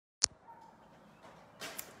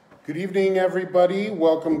Good evening, everybody.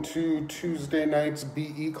 Welcome to Tuesday night's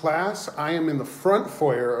B.E.Class. I am in the front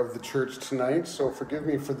foyer of the church tonight, so forgive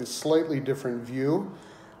me for this slightly different view.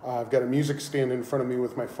 I've got a music stand in front of me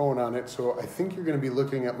with my phone on it, so I think you're going to be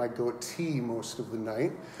looking at my goatee most of the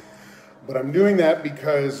night. But I'm doing that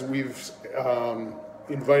because we've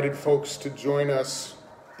invited folks to join us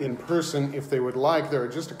in person if they would like. There are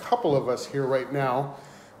just a couple of us here right now.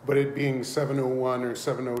 But it being 7:01 or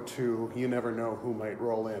 7:02, you never know who might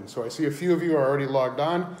roll in. So I see a few of you are already logged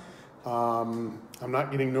on. I'm not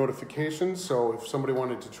getting notifications, so if somebody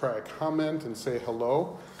wanted to try a comment and say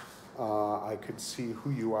hello, I could see who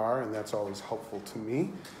you are, and that's always helpful to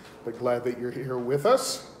me. But glad that you're here with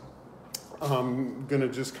us. I'm going to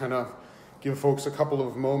just kind of give folks a couple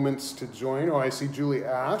of moments to join. Oh, I see Julie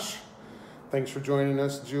Ash. Thanks for joining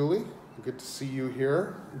us, Julie. Good to see you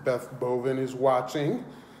here. Beth Bovin is watching.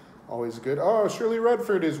 Always good. Oh, Shirley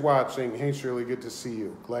Redford is watching. Hey, Shirley, good to see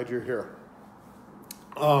you. Glad you're here.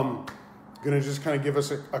 Going to just kind of give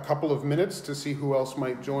us a couple of minutes to see who else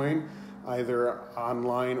might join, either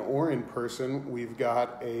online or in person. We've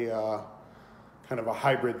got a kind of a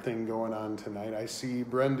hybrid thing going on tonight. I see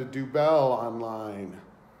Brenda Dubell online.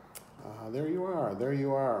 There you are. There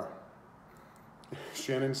you are.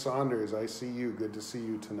 Shannon Saunders, I see you. Good to see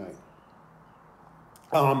you tonight.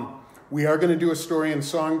 We are going to do a story and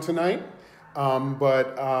song tonight,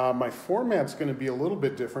 but my format's going to be a little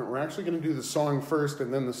bit different. We're actually going to do the song first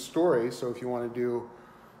and then the story. So if you want to do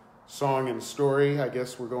song and story, I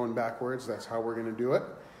guess we're going backwards. That's how we're going to do it.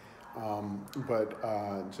 But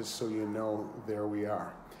just so you know, there we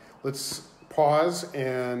are. Let's pause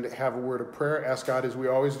and have a word of prayer. Ask God, as we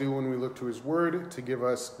always do when we look to his word, to give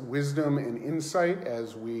us wisdom and insight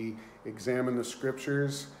as we examine the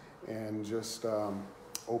scriptures and just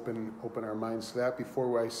open our minds to that.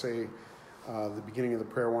 Before I say the beginning of the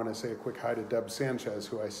prayer, I want to say a quick hi to Deb Sanchez,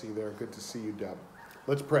 who I see there. Good to see you, Deb.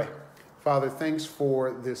 Let's pray. Father, thanks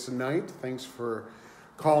for this night. Thanks for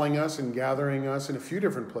calling us and gathering us in a few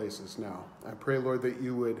different places now. I pray, Lord, that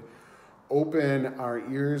you would open our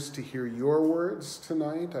ears to hear your words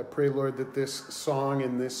tonight. I pray, Lord, that this song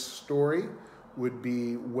and this story would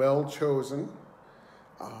be well chosen,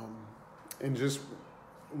 and just,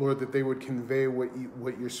 Lord, that they would convey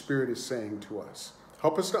what your Spirit is saying to us.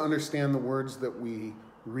 Help us to understand the words that we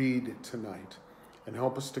read tonight, and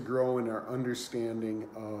help us to grow in our understanding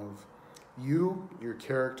of you, your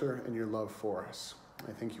character, and your love for us.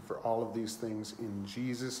 I thank you for all of these things in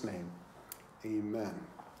Jesus' name. Amen.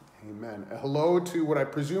 Amen. Hello to what I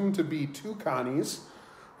presume to be two Connies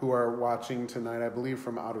who are watching tonight, I believe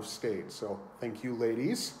from out of state. So thank you,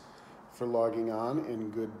 ladies, for logging on,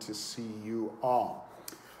 and good to see you all.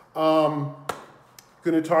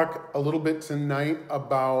 Going to talk a little bit tonight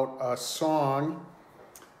about a song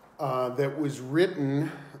that was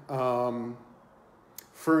written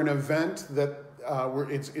for an event that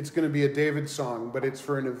it's going to be a David song, but it's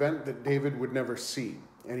for an event that David would never see,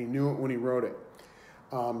 and he knew it when he wrote it.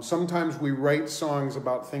 Sometimes we write songs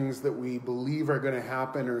about things that we believe are going to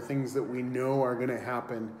happen or things that we know are going to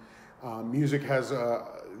happen. Music has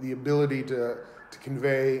the ability to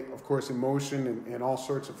convey, of course, emotion and all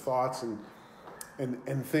sorts of thoughts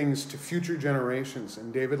and things to future generations.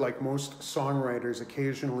 And David, like most songwriters,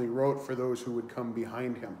 occasionally wrote for those who would come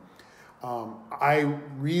behind him. I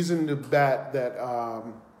reason to bet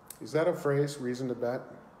that, is that a phrase, reason to bet?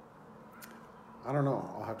 I don't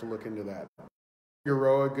know. I'll have to look into that.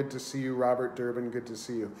 Garoa, good to see you. Robert Durbin, good to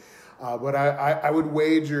see you. But I would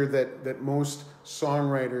wager that most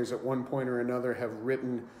songwriters at one point or another have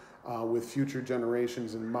written with future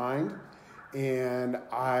generations in mind. And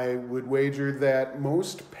I would wager that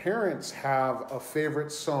most parents have a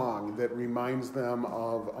favorite song that reminds them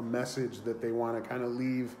of a message that they want to kind of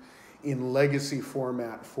leave in legacy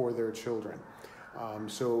format for their children.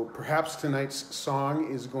 So perhaps tonight's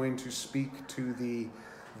song is going to speak to the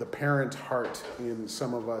parent heart in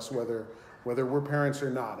some of us, whether we're parents or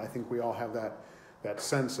not. I think we all have that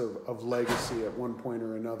sense of legacy at one point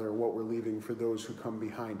or another, what we're leaving for those who come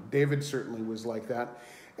behind. David certainly was like that.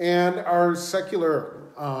 And our secular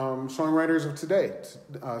songwriters of today,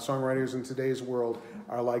 songwriters in today's world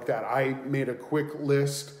are like that. I made a quick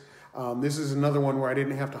list. This is another one where I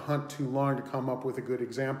didn't have to hunt too long to come up with a good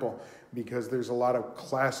example, because there's a lot of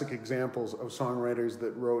classic examples of songwriters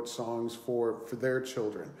that wrote songs for their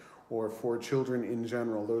children or for children in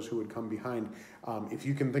general, those who would come behind. If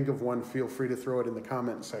you can think of one, feel free to throw it in the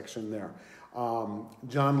comment section there.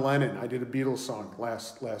 John Lennon, I did a Beatles song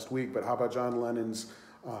last week, but how about John Lennon's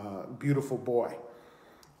Beautiful Boy?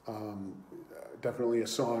 Definitely a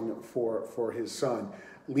song for his son.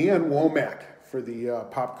 Leanne Womack, for the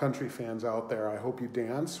pop country fans out there. I Hope You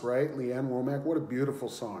Dance, right? Leanne Womack, what a beautiful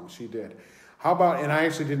song she did. How about, and I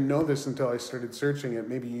actually didn't know this until I started searching it.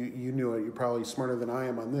 Maybe you knew it. You're probably smarter than I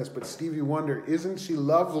am on this. But Stevie Wonder, Isn't She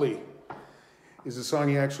Lovely, is a song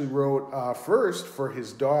he actually wrote first for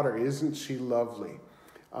his daughter, Isn't She Lovely?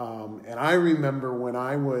 And I remember when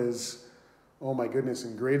I was, oh my goodness,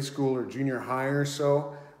 in grade school or junior high or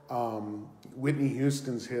so, Whitney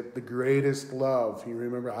Houston's hit, The Greatest Love. You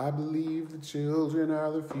remember, I believe the children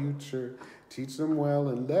are the future. Teach them well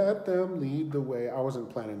and let them lead the way. I wasn't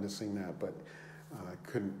planning to sing that, but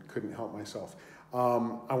couldn't help myself.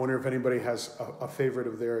 I wonder if anybody has a favorite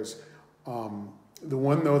of theirs. The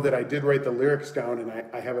one, though, that I did write the lyrics down, and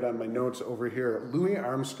I have it on my notes over here, Louis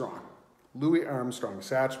Armstrong,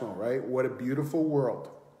 Satchmo, right? What a Beautiful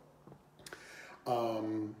World.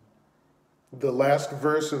 The last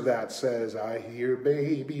verse of that says, I hear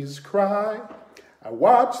babies cry, I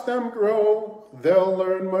watch them grow, they'll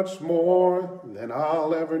learn much more than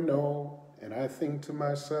I'll ever know. And I think to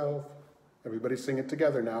myself, everybody sing it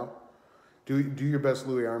together now. Do your best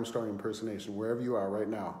Louis Armstrong impersonation, wherever you are right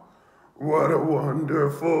now. What a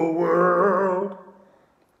wonderful world.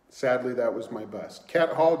 Sadly, that was my best. Cat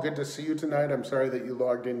Hall, good to see you tonight. I'm sorry that you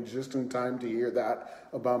logged in just in time to hear that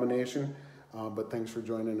abomination. But thanks for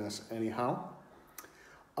joining us anyhow.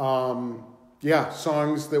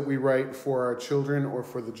 Songs that we write for our children or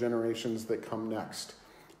for the generations that come next.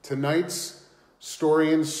 Tonight's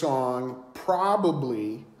story and song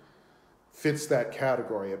probably fits that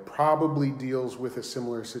category. It probably deals with a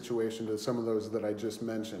similar situation to some of those that I just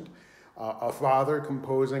mentioned. A father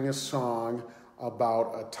composing a song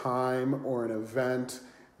about a time or an event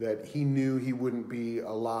that he knew he wouldn't be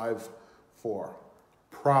alive for.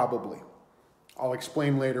 Probably. I'll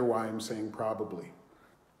explain later why I'm saying probably.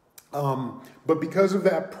 But because of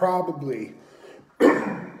that probably,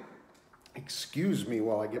 excuse me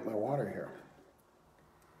while I get my water here.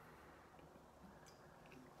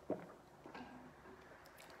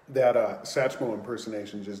 That Satchmo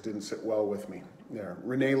impersonation just didn't sit well with me there.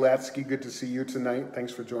 Renee Latsky, good to see you tonight.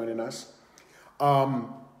 Thanks for joining us.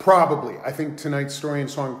 Probably. I think tonight's story and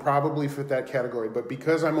song probably fit that category. But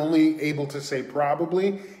because I'm only able to say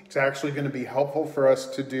probably, it's actually going to be helpful for us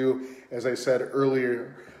to do, as I said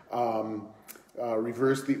earlier,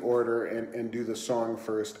 reverse the order and do the song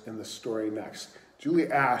first and the story next.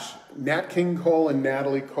 Julie Ash, Nat King Cole and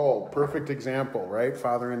Natalie Cole. Perfect example, right?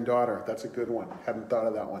 Father and daughter. That's a good one. Hadn't thought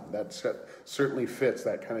of that one. That certainly fits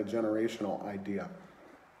that kind of generational idea.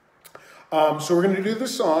 So we're going to do the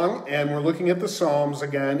song, and we're looking at the Psalms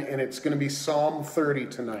again, and it's going to be Psalm 30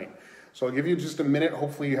 tonight. So I'll give you just a minute.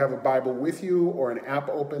 Hopefully you have a Bible with you or an app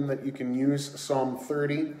open that you can use. Psalm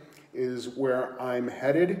 30 is where I'm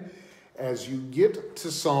headed. As you get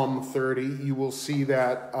to Psalm 30, you will see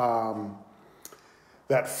that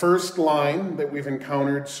that first line that we've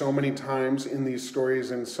encountered so many times in these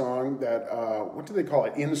stories and song, that, what do they call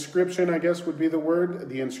it? Inscription, I guess would be the word.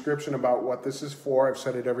 The inscription about what this is for. I've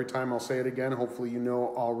said it every time. I'll say it again. Hopefully you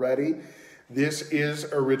know already. This is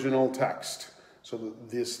original text. So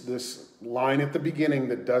this line at the beginning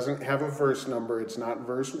that doesn't have a verse number, it's not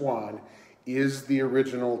verse 1, is the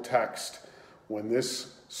original text. When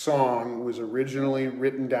this song was originally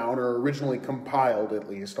written down, or originally compiled at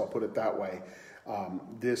least, I'll put it that way,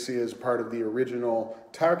 this is part of the original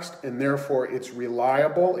text, and therefore it's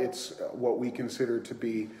reliable. It's what we consider to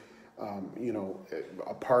be,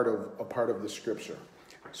 a part of the scripture.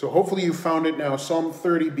 So hopefully you found it now. Psalm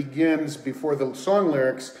 30 begins before the song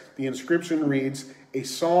lyrics. The inscription reads, a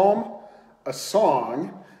psalm, a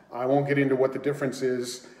song. I won't get into what the difference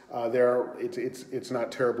is there. It's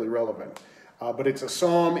not terribly relevant. But it's a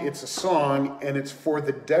psalm, it's a song, and it's for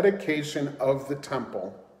the dedication of the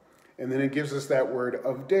temple. And then it gives us that word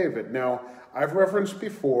of David. Now, I've referenced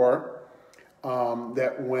before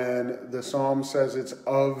that when the psalm says it's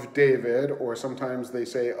of David, or sometimes they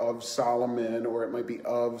say of Solomon, or it might be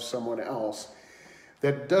of someone else,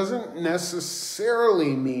 that doesn't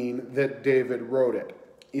necessarily mean that David wrote it.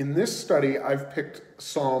 In this study, I've picked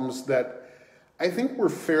psalms that I think we're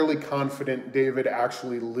fairly confident David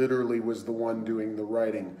actually literally was the one doing the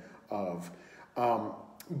writing of.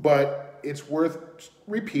 But it's worth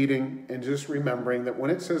repeating and just remembering that when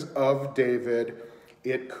it says of David,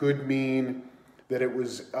 it could mean that it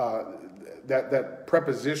was, that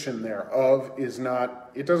preposition there, of, is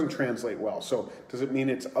not, it doesn't translate well. So does it mean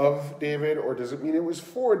it's of David, or does it mean it was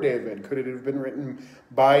for David? Could it have been written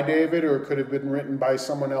by David, or could it have been written by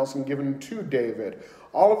someone else and given to David?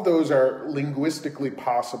 All of those are linguistically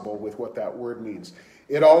possible with what that word means.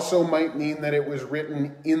 It also might mean that it was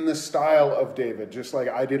written in the style of David, just like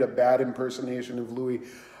I did a bad impersonation of Louis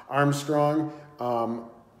Armstrong.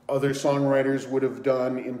 Other songwriters would have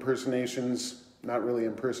done impersonations, not really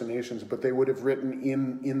impersonations, but they would have written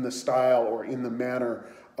in the style or in the manner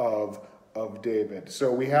of David.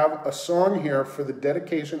 So we have a song here for the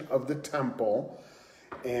dedication of the temple,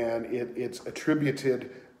 and it's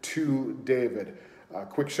attributed to David.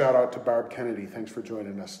 Quick shout out to Barb Kennedy. Thanks for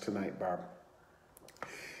joining us tonight, Barb.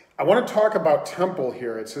 I want to talk about temple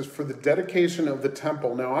here. It says for the dedication of the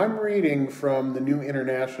temple. Now I'm reading from the New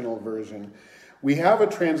International Version. We have a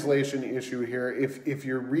translation issue here. If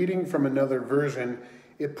you're reading from another version,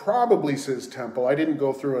 it probably says temple. I didn't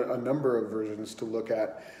go through a number of versions to look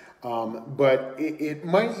at, but it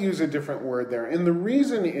might use a different word there. And the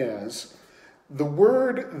reason is the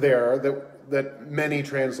word there that many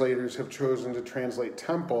translators have chosen to translate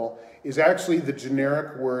temple is actually the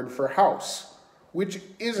generic word for house, which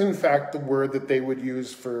is in fact the word that they would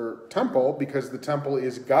use for temple because the temple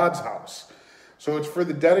is God's house. So it's for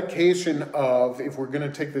the dedication of, if we're going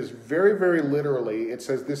to take this very, very literally, it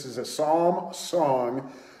says this is a psalm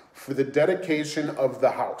song for the dedication of the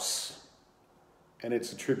house. And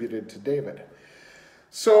it's attributed to David.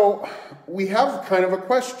 So we have kind of a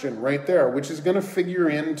question right there, which is going to figure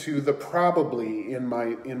into the probably in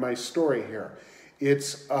my story here.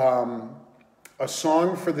 It's a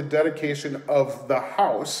song for the dedication of the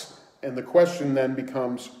house. And the question then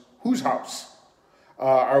becomes, whose house?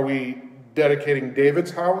 Are we dedicating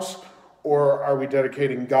David's house, or are we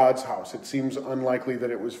dedicating God's house? It seems unlikely that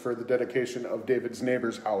it was for the dedication of David's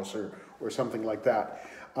neighbor's house or something like that.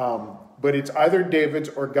 But it's either David's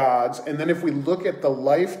or God's. And then if we look at the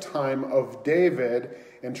lifetime of David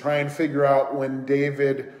and try and figure out when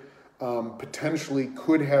David potentially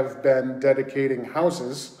could have been dedicating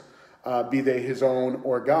houses, be they his own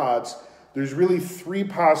or God's, there's really three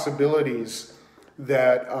possibilities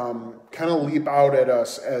that kind of leap out at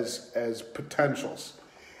us as potentials.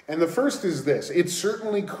 And the first is this. It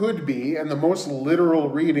certainly could be, and the most literal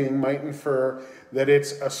reading might infer that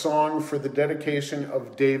it's a song for the dedication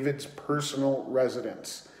of David's personal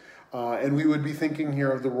residence. And we would be thinking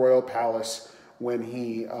here of the royal palace when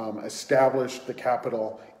he established the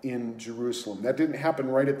capital in Jerusalem. That didn't happen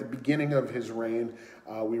right at the beginning of his reign.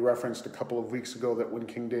 We referenced a couple of weeks ago that when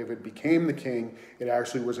King David became the king, it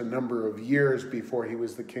actually was a number of years before he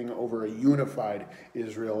was the king over a unified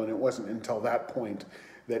Israel, and it wasn't until that point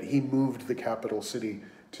that he moved the capital city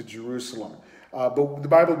to Jerusalem. But the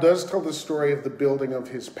Bible does tell the story of the building of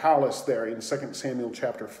his palace there in 2 Samuel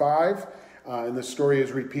chapter 5, and the story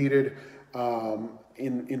is repeated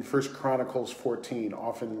in 1 Chronicles 14.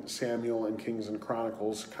 Often Samuel and Kings and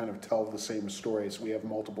Chronicles kind of tell the same stories. We have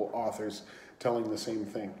multiple authors telling the same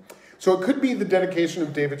thing. So it could be the dedication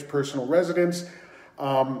of David's personal residence.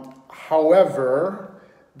 However,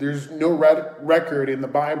 there's no record in the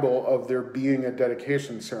Bible of there being a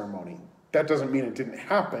dedication ceremony. That doesn't mean it didn't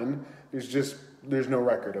happen. There's no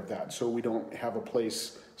record of that. So we don't have a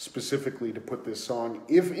place specifically to put this song,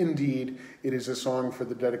 if indeed it is a song for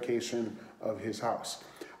the dedication of his house.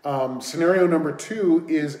 Scenario number 2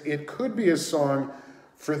 is it could be a song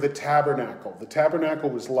for the tabernacle. The tabernacle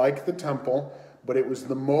was like the temple, but it was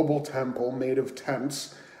the mobile temple made of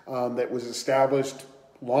tents that was established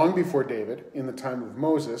long before David, in the time of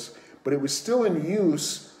Moses, but it was still in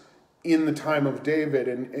use in the time of David.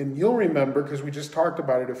 And you'll remember, because we just talked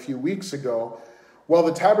about it a few weeks ago, while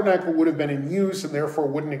the tabernacle would have been in use and therefore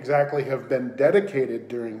wouldn't exactly have been dedicated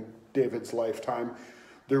during David's lifetime,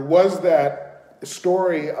 there was that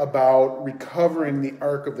story about recovering the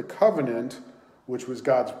Ark of the Covenant, which was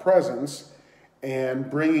God's presence, and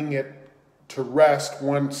bringing it to rest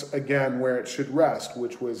once again where it should rest,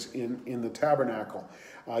 which was in the tabernacle.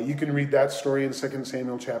 You can read that story in 2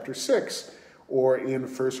 Samuel chapter 6 or in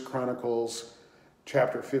 1 Chronicles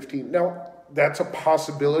chapter 15. Now, that's a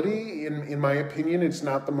possibility. In my opinion, it's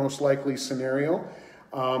not the most likely scenario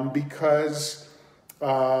because,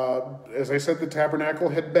 as I said, the tabernacle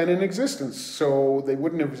had been in existence. So they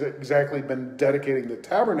wouldn't have exactly been dedicating the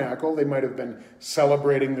tabernacle. They might have been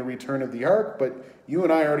celebrating the return of the ark, but you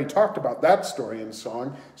and I already talked about that story in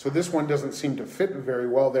song, so this one doesn't seem to fit very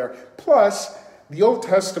well there. Plus, the Old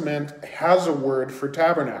Testament has a word for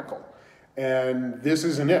tabernacle, and this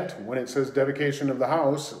isn't it. When it says dedication of the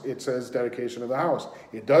house, it says dedication of the house.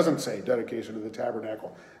 It doesn't say dedication of the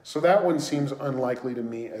tabernacle. So that one seems unlikely to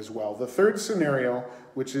me as well. The third scenario,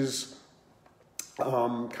 which is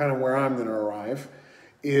kind of where I'm going to arrive,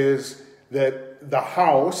 is that the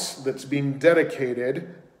house that's being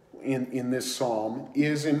dedicated in this psalm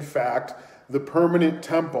is in fact the permanent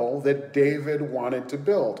temple that David wanted to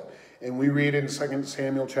build. And we read in 2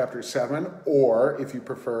 Samuel chapter 7, or if you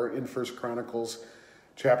prefer, in 1 Chronicles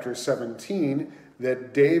chapter 17,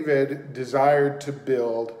 that David desired to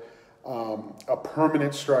build a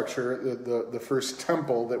permanent structure, the first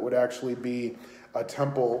temple that would actually be a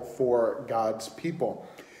temple for God's people.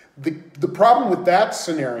 The problem with that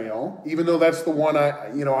scenario, even though that's the one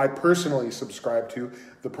I personally subscribe to,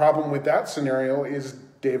 the problem with that scenario is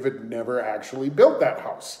David never actually built that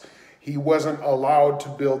house. He wasn't allowed to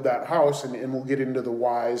build that house, and we'll get into the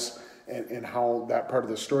whys and how that part of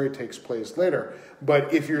the story takes place later.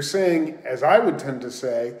 But if you're saying, as I would tend to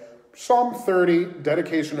say, Psalm 30,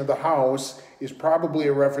 dedication of the house, is probably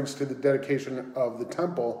a reference to the dedication of the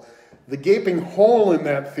temple. The gaping hole in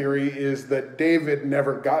that theory is that David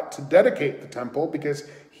never got to dedicate the temple because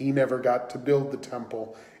he never got to build the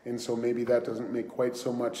temple. And so maybe that doesn't make quite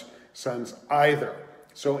so much sense either.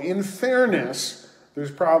 So in fairness,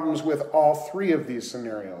 there's problems with all three of these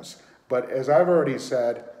scenarios. But as I've already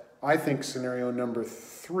said, I think scenario number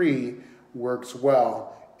 3 works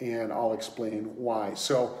well, and I'll explain why.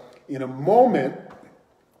 So in a moment,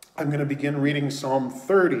 I'm going to begin reading Psalm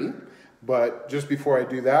 30. But just before I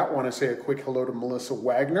do that, I want to say a quick hello to Melissa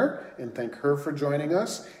Wagner and thank her for joining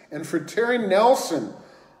us. And for Terry Nelson,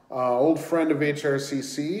 old friend of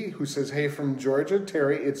HRCC, who says, hey from Georgia.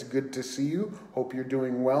 Terry, it's good to see you. Hope you're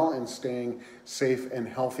doing well and staying safe and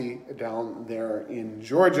healthy down there in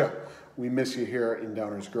Georgia. We miss you here in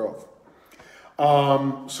Downers Grove.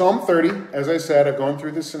 Psalm 30, as I said, I've gone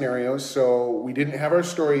through the scenarios, so we didn't have our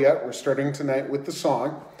story yet. We're starting tonight with the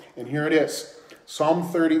song, and here it is. Psalm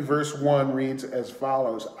 30, verse 1 reads as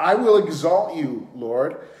follows. I will exalt you,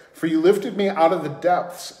 Lord, for you lifted me out of the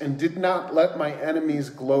depths and did not let my enemies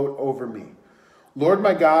gloat over me. Lord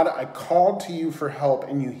my God, I called to you for help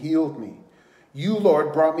and you healed me. You,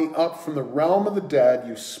 Lord, brought me up from the realm of the dead.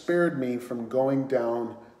 You spared me from going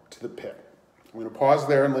down to the pit. I'm going to pause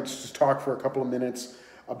there and let's just talk for a couple of minutes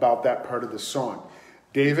about that part of the song.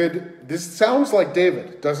 David, this sounds like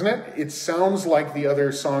David, doesn't it? It sounds like the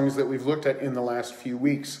other songs that we've looked at in the last few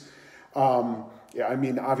weeks.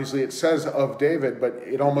 Obviously it says of David, but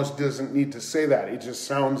it almost doesn't need to say that. It just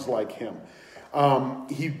sounds like him.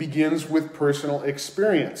 He begins with personal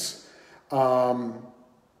experience,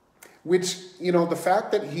 which, the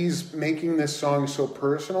fact that he's making this song so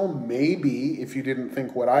personal, maybe, if you didn't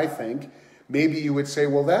think what I think, maybe you would say,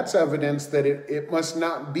 well, that's evidence that it must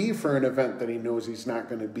not be for an event that he knows he's not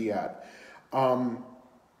going to be at.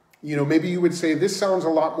 Maybe you would say, this sounds a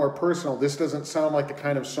lot more personal. This doesn't sound like the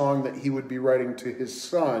kind of song that he would be writing to his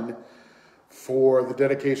son for the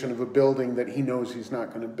dedication of a building that he knows he's not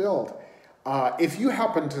going to build. If you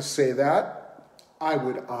happen to say that, I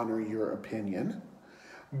would honor your opinion,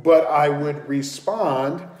 but I would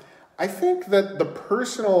respond, I think that the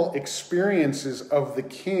personal experiences of the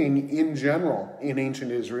king in general in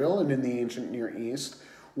ancient Israel and in the ancient Near East,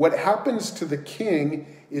 what happens to the king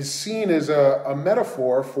is seen as a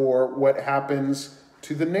metaphor for what happens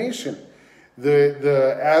to the nation.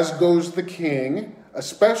 The as goes the king,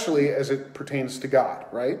 especially as it pertains to God,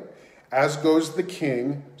 right? As goes the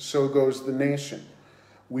king, so goes the nation.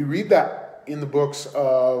 We read that in the books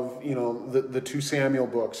of, the 2 Samuel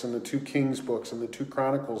books and the 2 Kings books and the 2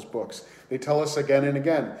 Chronicles books. They tell us again and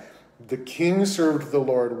again, the king served the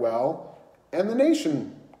Lord well and the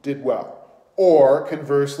nation did well. Or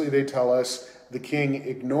conversely, they tell us the king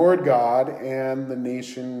ignored God and the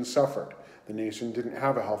nation suffered. The nation didn't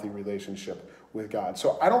have a healthy relationship with God.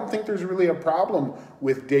 So I don't think there's really a problem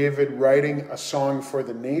with David writing a song for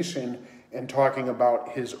the nation and talking about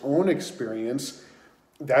his own experience.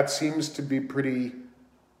 That seems to be pretty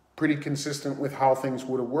consistent with how things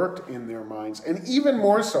would have worked in their minds. And even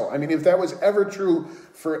more so, if that was ever true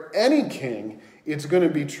for any king, it's going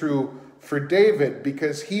to be true for David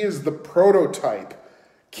because he is the prototype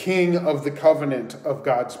king of the covenant of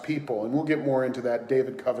God's people. And we'll get more into that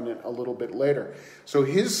David covenant a little bit later. So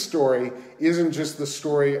his story isn't just the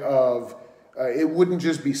story of, it wouldn't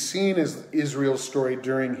just be seen as Israel's story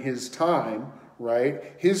during his time, right?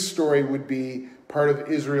 His story would be part of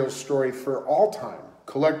Israel's story for all time,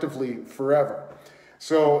 collectively forever.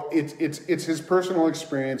 So it's his personal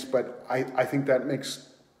experience, but I think that makes,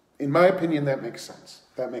 in my opinion, that makes sense.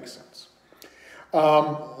 That makes sense.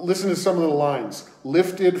 Listen to some of the lines.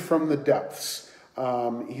 Lifted from the depths.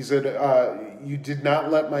 He said, you did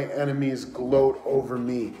not let my enemies gloat over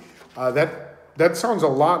me. That sounds a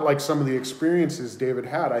lot like some of the experiences David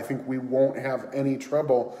had. I think we won't have any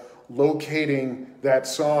trouble locating that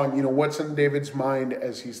song. What's in David's mind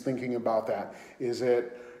as he's thinking about that? Is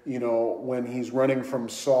it, when he's running from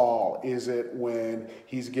Saul? Is it when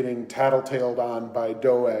he's getting tattletaled on by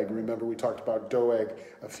Doeg? Remember, we talked about Doeg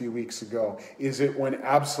a few weeks ago. Is it when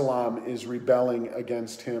Absalom is rebelling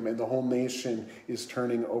against him and the whole nation is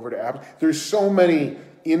turning over to Absalom? There's so many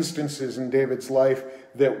instances in David's life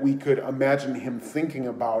that we could imagine him thinking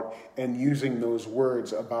about and using those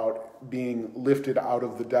words about being lifted out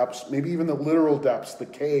of the depths, maybe even the literal depths, the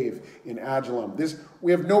cave in Adullam.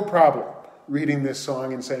 We have no problem reading this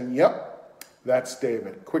song and saying, yep, that's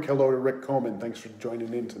David. Quick hello to Rick Coleman. Thanks for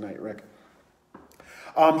joining in tonight, Rick.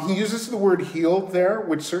 He uses the word healed there,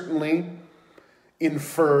 which certainly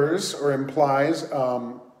infers or implies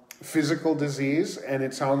physical disease, and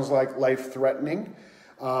it sounds like life-threatening.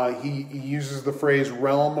 He uses the phrase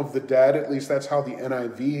realm of the dead. At least that's how the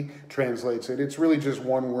NIV translates it. It's really just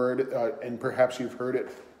one word, and perhaps you've heard it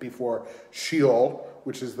before, Sheol,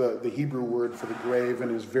 which is the Hebrew word for the grave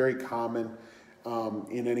and is very common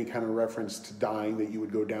in any kind of reference to dying, that you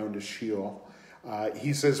would go down to Sheol.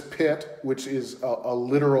 He says pit, which is a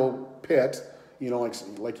literal pit,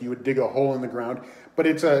 like you would dig a hole in the ground. But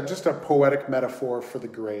it's just a poetic metaphor for the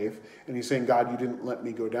grave. And he's saying, God, you didn't let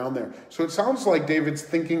me go down there. So it sounds like David's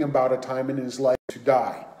thinking about a time in his life to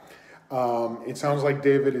die. It sounds like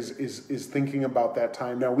David is thinking about that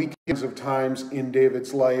time. Now, we can of times in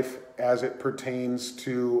David's life as it pertains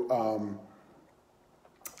to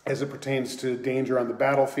danger on the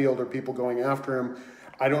battlefield or people going after him.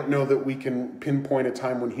 I don't know that we can pinpoint a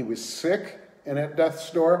time when he was sick and at death's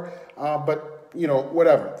door, but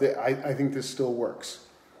whatever. I think this still works.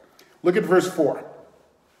 Look at verse 4.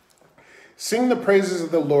 Sing the praises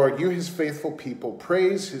of the Lord, you his faithful people.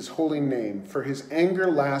 Praise his holy name, for his anger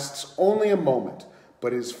lasts only a moment,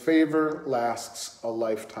 but his favor lasts a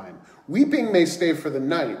lifetime. Weeping may stay for the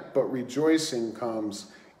night, but rejoicing comes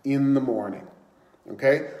in the morning.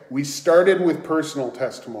 Okay? We started with personal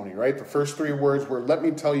testimony, right? The first three words were, let me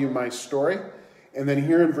tell you my story. And then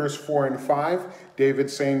here in verse 4 and 5, David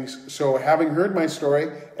saying, so having heard my story,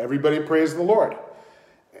 everybody praise the Lord.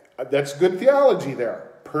 That's good theology there.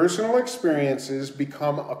 Personal experiences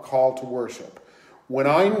become a call to worship. When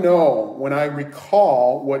I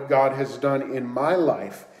recall what God has done in my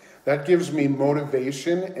life, that gives me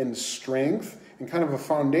motivation and strength and kind of a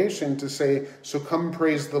foundation to say, so come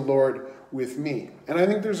praise the Lord with me. And I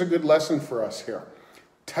think there's a good lesson for us here.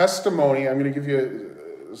 Testimony, I'm going to give you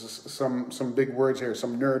some big words here,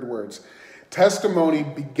 some nerd words. Testimony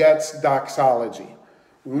begets doxology.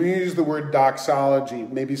 When we use the word doxology,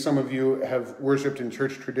 maybe some of you have worshipped in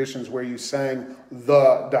church traditions where you sang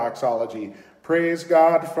the doxology. Praise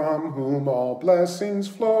God from whom all blessings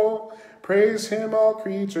flow. Praise him, all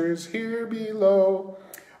creatures here below.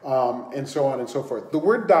 And so on and so forth. The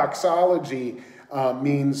word doxology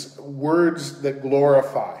means words that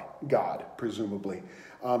glorify God, presumably.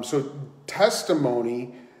 So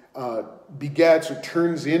testimony begets or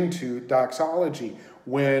turns into doxology.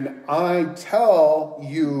 When I tell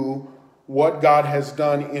you what God has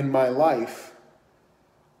done in my life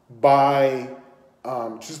by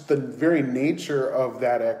just the very nature of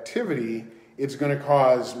that activity, it's going to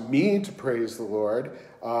cause me to praise the Lord.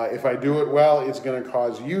 If I do it well, it's going to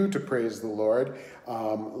cause you to praise the Lord.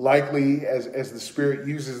 Likely, as the Spirit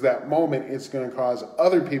uses that moment, it's going to cause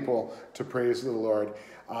other people to praise the Lord.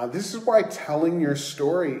 This is why telling your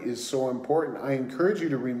story is so important. I encourage you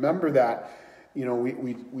to remember that.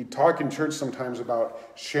 We talk in church sometimes about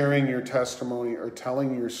sharing your testimony or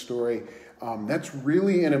telling your story. That's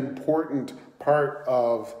really an important part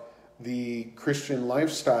of the Christian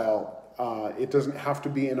lifestyle. It doesn't have to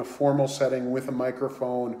be in a formal setting with a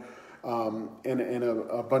microphone and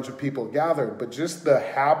a bunch of people gathered, but just the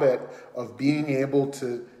habit of being able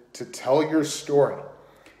to tell your story.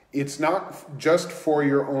 It's not just for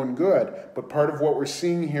your own good, but part of what we're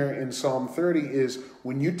seeing here in Psalm 30 is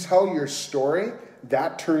when you tell your story,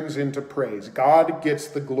 that turns into praise. God gets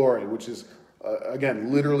the glory, which is,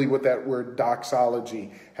 again, literally what that word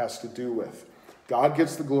doxology has to do with. God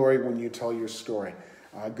gets the glory when you tell your story.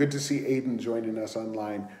 Good to see Aiden joining us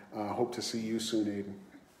online. Hope to see you soon, Aiden.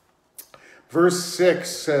 Verse 6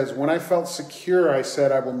 says, when I felt secure, I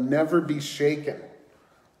said, I will never be shaken.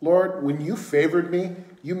 Lord, when you favored me,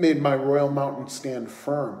 you made my royal mountain stand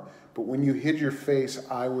firm. But when you hid your face,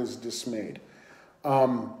 I was dismayed.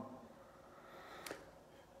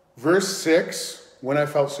 Verse 6, when I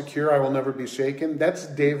felt secure, I will never be shaken. That's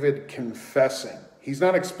David confessing. He's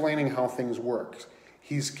not explaining how things work.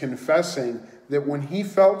 He's confessing that when he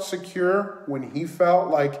felt secure, when he felt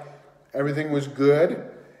like everything was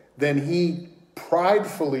good, then he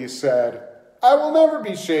pridefully said, I will never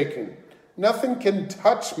be shaken. Nothing can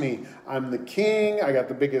touch me. I'm the king. I got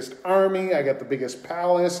the biggest army. I got the biggest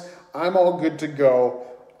palace. I'm all good to go.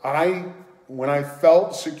 When I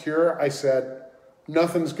felt secure, I said,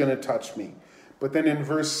 nothing's going to touch me. But then in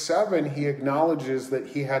verse 7, he acknowledges that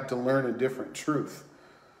he had to learn a different truth.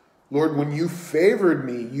 Lord, when you favored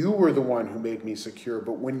me, you were the one who made me secure.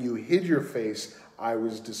 But when you hid your face, I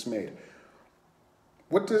was dismayed.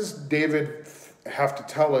 What does David have to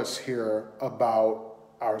tell us here about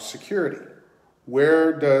our security?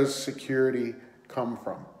 Where does security come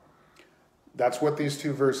from? That's what these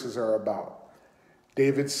two verses are about.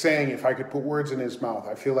 David's saying, if I could put words in his mouth,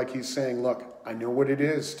 I feel like he's saying, look, I know what it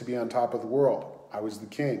is to be on top of the world. I was the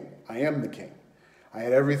king. I am the king. I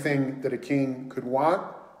had everything that a king could want,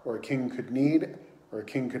 or a king could need, or a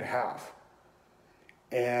king could have.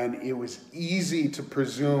 And it was easy to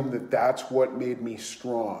presume that that's what made me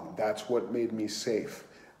strong. That's what made me safe.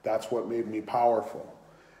 That's what made me powerful.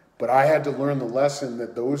 But I had to learn the lesson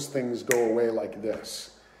that those things go away like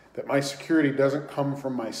this. That my security doesn't come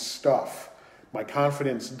from my stuff. My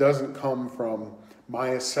confidence doesn't come from my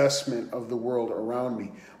assessment of the world around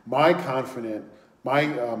me. My confidence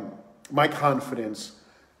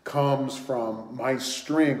comes from, my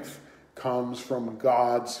strength comes from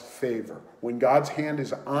God's favor. When God's hand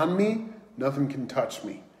is on me, nothing can touch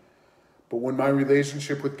me. But when my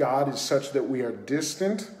relationship with God is such that we are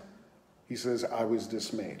distant, he says, I was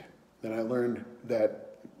dismayed. Then I learned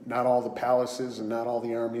that not all the palaces and not all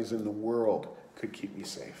the armies in the world could keep me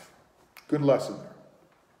safe. Good lesson there.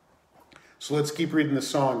 So let's keep reading the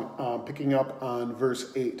song, picking up on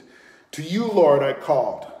verse 8. To you, Lord, I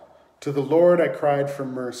called. To the Lord I cried for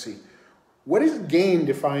mercy. What is gained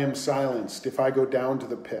if I am silenced, if I go down to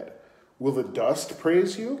the pit? Will the dust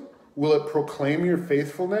praise you? Will it proclaim your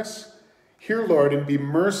faithfulness? Hear, Lord, and be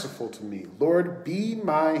merciful to me. Lord, be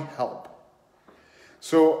my help.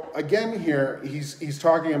 So again here, he's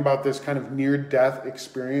talking about this kind of near-death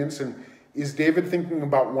experience. And is David thinking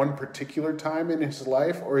about one particular time in his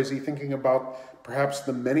life? Or is he thinking about perhaps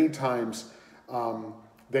the many times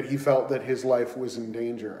that he felt that his life was in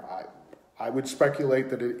danger? I would speculate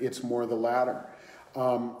that it's more the latter.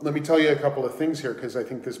 Let me tell you a couple of things here, because I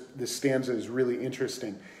think this stanza is really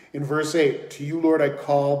interesting. In verse 8, to you, Lord, I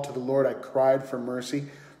called, to the Lord I cried for mercy.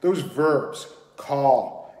 Those verbs,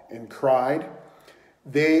 call and cried,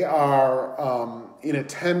 they are in a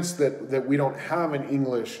tense that we don't have in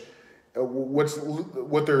English.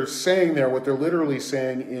 What they're saying there, what they're literally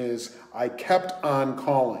saying is, I kept on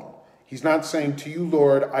calling. He's not saying, to you,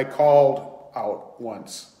 Lord, I called out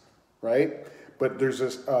once, right? But there's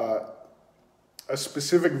a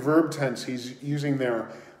specific verb tense he's using there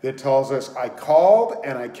that tells us, I called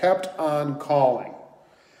and I kept on calling.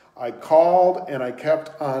 I called and I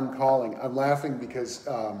kept on calling. I'm laughing because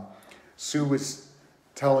Sue was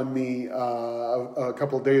telling me a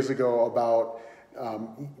couple of days ago about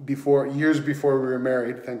years before we were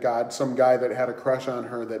married, thank God, some guy that had a crush on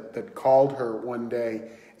her that called her one day,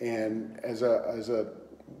 and as a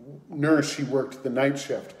nurse, she worked the night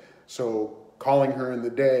shift. So calling her in the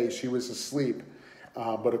day, she was asleep.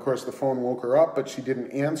 But of course the phone woke her up, but she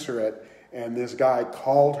didn't answer it. And this guy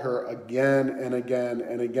called her again and again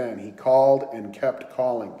and again. He called and kept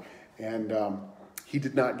calling. And he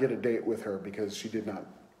did not get a date with her because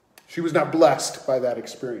she was not blessed by that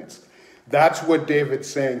experience. That's what David's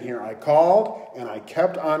saying here. I called and I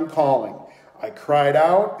kept on calling. I cried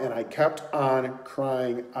out and I kept on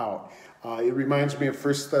crying out. It reminds me of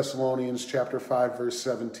 1 Thessalonians chapter 5, verse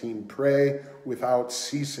 17. Pray without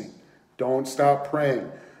ceasing. Don't stop praying.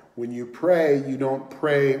 When you pray, you don't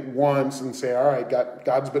pray once and say, all right,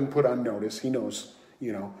 God's been put on notice. He knows,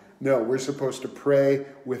 No, we're supposed to pray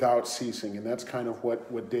without ceasing. And that's kind of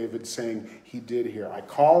what David's saying he did here. I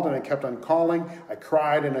called and I kept on calling. I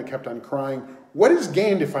cried and I kept on crying. What is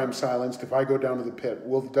gained if I'm silenced, if I go down to the pit?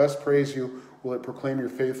 Will the dust praise you? Will it proclaim your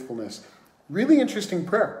faithfulness? Really interesting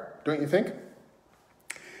prayer, don't you think?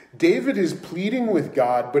 David is pleading with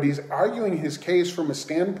God, but he's arguing his case from a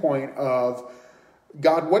standpoint of,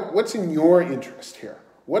 God, what's in your interest here?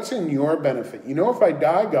 What's in your benefit? If I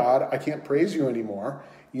die, God, I can't praise you anymore.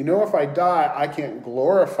 If I die, I can't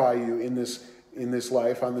glorify you in this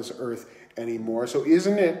life, on this earth anymore. So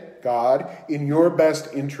isn't it, God, in your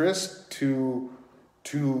best interest to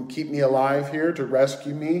keep me alive here, to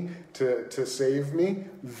rescue me, to save me?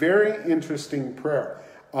 Very interesting prayer.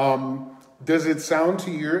 Does it sound to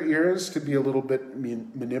your ears to be a little bit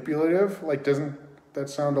manipulative? Doesn't that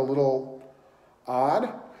sound a little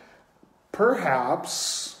odd?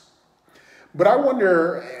 Perhaps. But I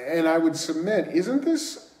wonder, and I would submit, isn't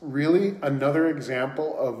this really another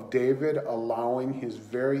example of David allowing his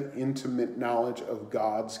very intimate knowledge of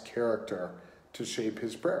God's character to shape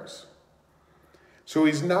his prayers? So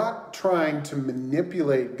he's not trying to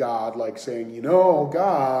manipulate God, like saying, you know,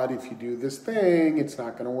 God, if you do this thing, it's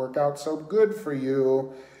not going to work out so good for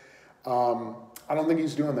you. I don't think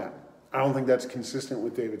he's doing that. I don't think that's consistent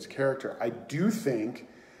with David's character. I do think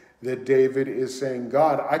that David is saying,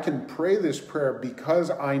 God, I can pray this prayer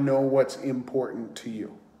because I know what's important to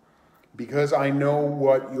you, because I know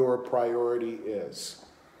what your priority is.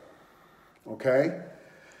 Okay?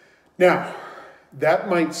 Now, that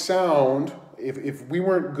might sound, if we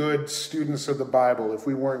weren't good students of the Bible, if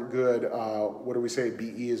we weren't good, what do we say,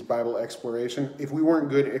 BE is Bible exploration, if we weren't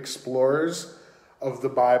good explorers of the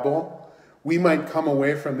Bible, we might come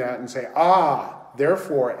away from that and say,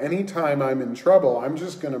 therefore, anytime I'm in trouble, I'm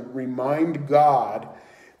just going to remind God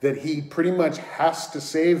that he pretty much has to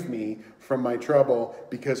save me from my trouble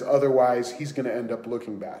because otherwise he's going to end up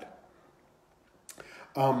looking bad.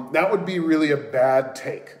 That would be really a bad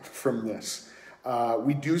take from this.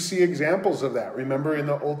 We do see examples of that. Remember in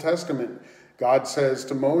the Old Testament, God says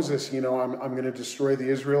to Moses, I'm going to destroy the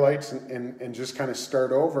Israelites and just kind of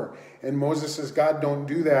start over. And Moses says, God, don't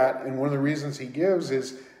do that. And one of the reasons he gives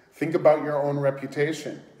is, think about your own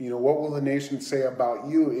reputation. What will the nation say about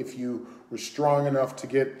you if you were strong enough to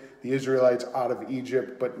get the Israelites out of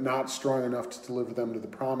Egypt, but not strong enough to deliver them to the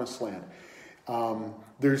promised land?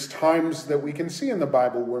 There's times that we can see in the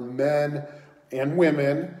Bible where men and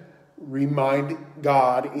women remind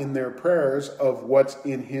God in their prayers of what's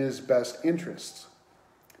in his best interests.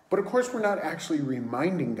 But of course, we're not actually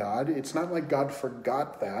reminding God. It's not like God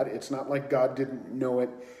forgot that. It's not like God didn't know it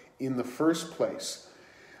in the first place.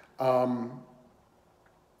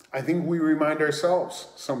 I think we remind ourselves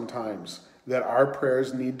sometimes that our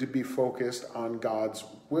prayers need to be focused on God's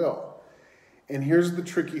will. And here's the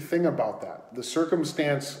tricky thing about that. The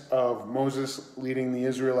circumstance of Moses leading the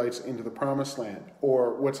Israelites into the promised land,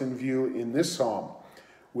 or what's in view in this psalm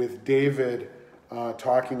with David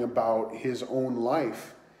talking about his own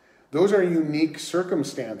life, those are unique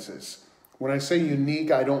circumstances. When I say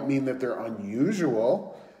unique, I don't mean that they're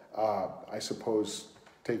unusual. I suppose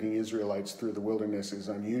taking Israelites through the wilderness is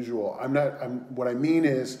unusual. What I mean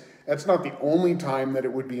is, that's not the only time that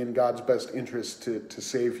it would be in God's best interest to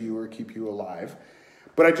save you or keep you alive.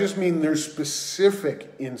 But I just mean there's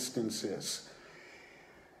specific instances.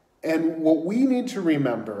 And what we need to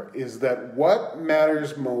remember is that what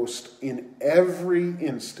matters most in every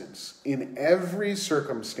instance, in every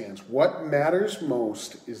circumstance, what matters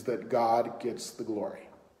most is that God gets the glory.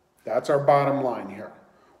 That's our bottom line here.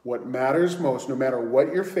 What matters most, no matter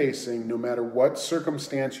what you're facing, no matter what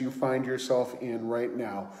circumstance you find yourself in right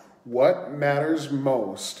now, what matters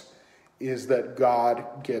most is that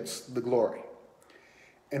God gets the glory.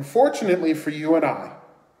 And fortunately for you and I,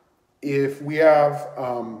 if we have,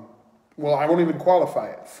 I won't even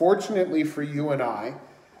qualify it. Fortunately for you and I,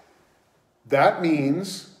 that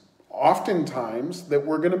means oftentimes that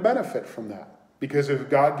we're going to benefit from that. Because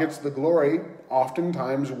if God gets the glory,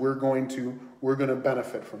 oftentimes we're going to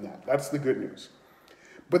benefit from that. That's the good news.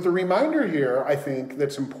 But the reminder here, I think,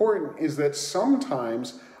 that's important is that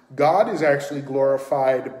sometimes God is actually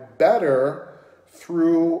glorified better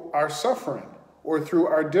through our suffering or through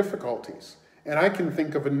our difficulties. And I can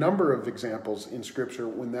think of a number of examples in Scripture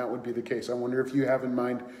when that would be the case. I wonder if you have in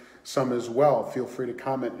mind some as well. Feel free to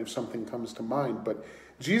comment if something comes to mind. But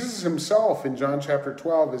Jesus himself in John chapter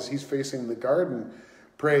 12, as he's facing the garden,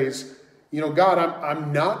 prays, God,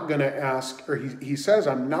 I'm not going to ask, or he says,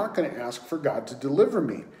 I'm not going to ask for God to deliver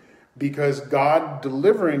me, because God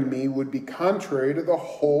delivering me would be contrary to the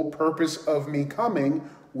whole purpose of me coming,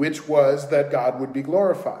 which was that God would be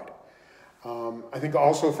glorified. I think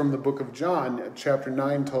also from the book of John, chapter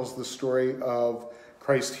 9 tells the story of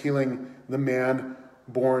Christ healing the man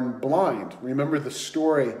born blind. Remember the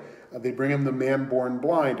story. They bring him the man born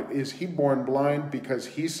blind. Is he born blind because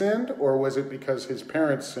he sinned, or was it because his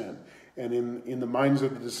parents sinned? And in the minds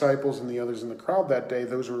of the disciples and the others in the crowd that day,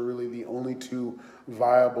 those were really the only two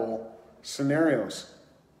viable scenarios.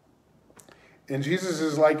 And Jesus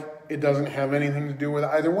is like, it doesn't have anything to do with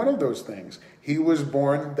either one of those things. He was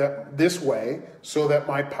born this way so that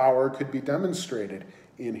my power could be demonstrated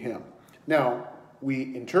in him. Now,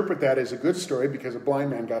 we interpret that as a good story because a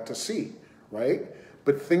blind man got to see, right?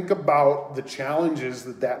 But think about the challenges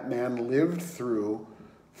that man lived through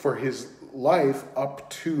for his life up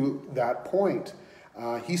to that point.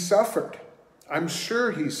 He suffered. I'm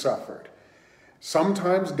sure he suffered.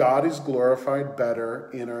 Sometimes God is glorified better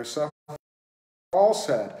in our suffering. Paul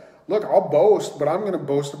said, look, I'll boast, but I'm going to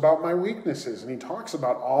boast about my weaknesses. And he talks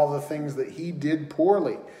about all the things that he did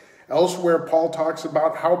poorly. Elsewhere, Paul talks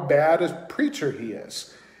about how bad a preacher he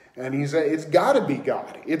is. And he said, it's got to be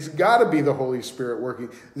God. It's got to be the Holy Spirit working.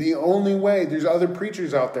 The only way, there's other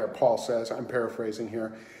preachers out there, Paul says, I'm paraphrasing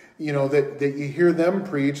here, that you hear them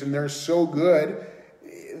preach and they're so good,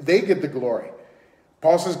 they get the glory.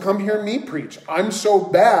 Paul says, come hear me preach. I'm so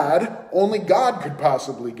bad, only God could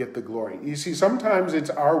possibly get the glory. You see, sometimes it's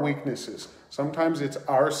our weaknesses. Sometimes it's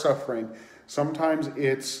our suffering. Sometimes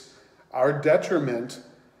it's our detriment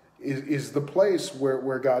is the place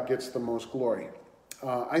where God gets the most glory.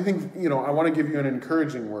 I think, I want to give you an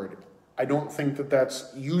encouraging word. I don't think that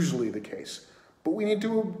that's usually the case. But we need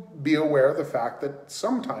to be aware of the fact that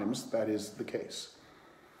sometimes that is the case.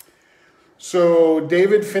 So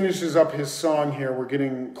David finishes up his song here. We're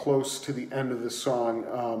getting close to the end of the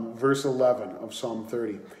song. Verse 11 of Psalm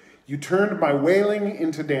 30. You turned my wailing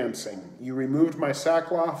into dancing. You removed my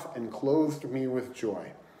sackcloth and clothed me with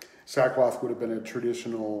joy. Sackcloth would have been a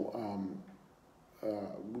traditional,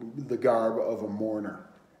 the garb of a mourner.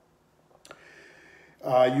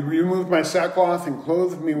 You removed my sackcloth and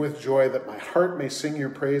clothed me with joy, that my heart may sing your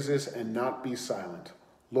praises and not be silent.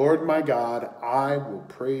 Lord my God, I will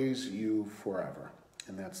praise you forever.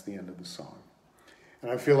 And that's the end of the song. And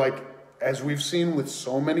I feel like, as we've seen with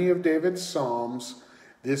so many of David's psalms,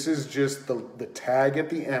 this is just the tag at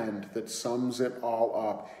the end that sums it all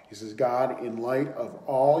up. He says, God, in light of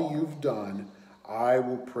all you've done, I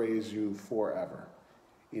will praise you forever.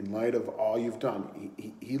 In light of all you've done.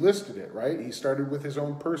 He listed it, right? He started with his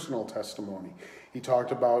own personal testimony. He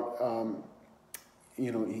talked about,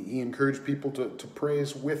 he encouraged people to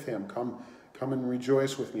praise with him. Come and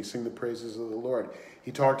rejoice with me. Sing the praises of the Lord.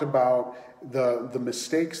 He talked about the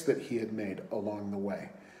mistakes that he had made along the way.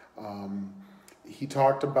 He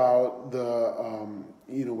talked about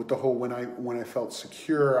with the whole, when I felt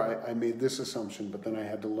secure, I made this assumption, but then I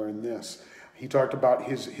had to learn this. He talked about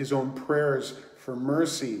his own prayers for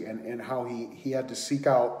mercy and how he had to seek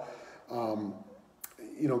out,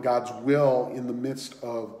 God's will in the midst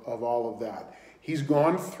of all of that. He's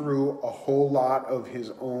gone through a whole lot of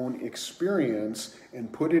his own experience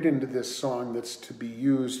and put it into this song that's to be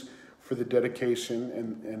used for the dedication,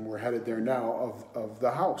 and we're headed there now, of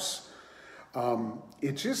the house.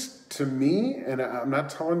 It just, to me, and I'm not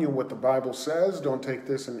telling you what the Bible says, don't take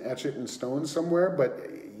this and etch it in stone somewhere, but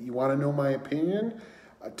you want to know my opinion?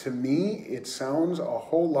 To me, it sounds a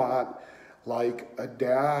whole lot like a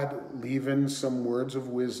dad leaving some words of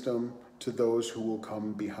wisdom to those who will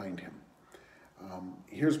come behind him.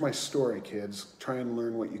 Here's my story, kids. Try and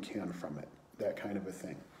learn what you can from it, that kind of a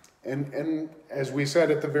thing. And as we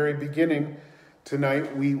said at the very beginning,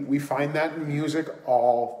 tonight we find that in music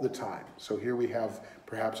all the time. So here we have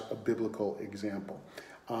perhaps a biblical example.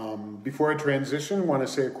 Before I transition, I want to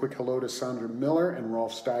say a quick hello to Sandra Miller and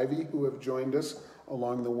Rolf Stivey, who have joined us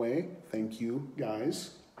along the way. Thank you,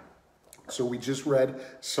 guys. So we just read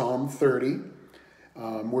Psalm 30.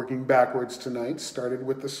 Working backwards tonight, started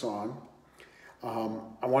with the song.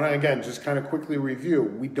 I want to, again, just kind of quickly review.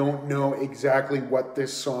 We don't know exactly what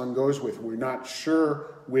this song goes with. We're not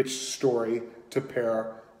sure which story to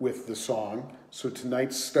pair with the song. So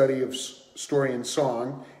tonight's study of story and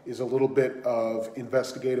song is a little bit of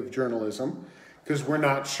investigative journalism because we're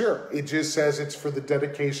not sure. It just says it's for the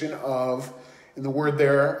dedication of, and the word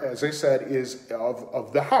there, as I said, is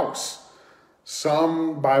of the house.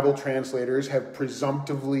 Some Bible translators have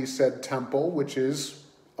presumptively said temple, which is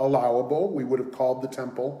allowable. We would have called the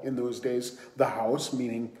temple in those days the house,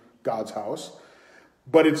 meaning God's house.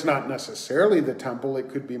 But it's not necessarily the temple. It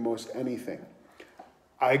could be most anything.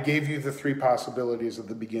 I gave you the three possibilities at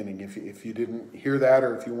the beginning. If you didn't hear that,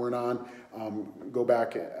 or if you weren't on, go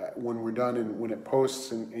back when we're done and when it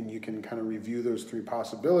posts, and you can kind of review those three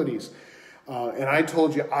possibilities. And I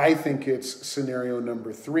told you I think it's scenario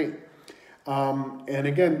number 3. And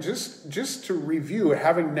again, just to review,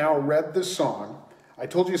 having now read the song, I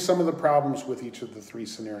told you some of the problems with each of the 3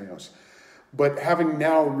 scenarios. But having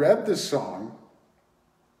now read the song,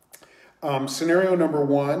 scenario number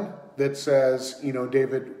 1 that says,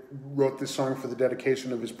 David wrote this song for the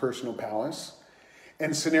dedication of his personal palace.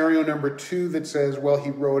 And scenario number 2 that says, well, he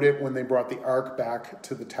wrote it when they brought the ark back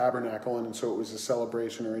to the tabernacle, and so it was a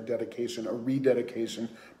celebration or a dedication, a rededication,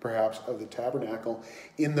 perhaps, of the tabernacle.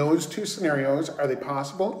 In those 2 scenarios, are they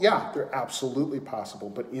possible? Yeah, they're absolutely possible.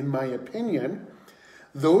 But in my opinion,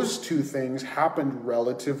 those 2 things happened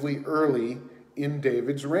relatively early in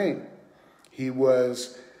David's reign. He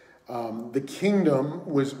was, the kingdom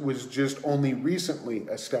was just only recently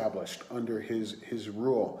established under his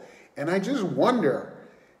rule. And I just wonder,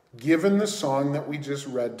 given the song that we just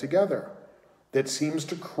read together, that seems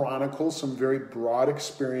to chronicle some very broad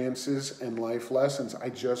experiences and life lessons. I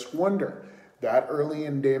just wonder, that early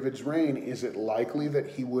in David's reign, is it likely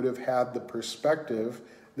that he would have had the perspective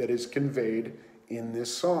that is conveyed in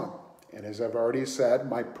this song? And as I've already said,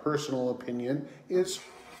 my personal opinion is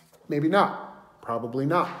maybe not, probably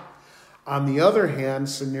not. On the other hand,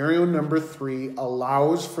 scenario number 3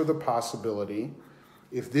 allows for the possibility,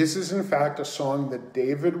 if this is in fact a song that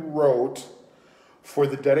David wrote for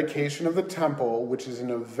the dedication of the temple, which is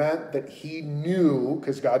an event that he knew,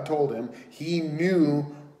 because God told him, he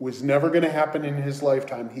knew was never going to happen in his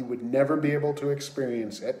lifetime. He would never be able to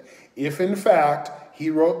experience it. If in fact he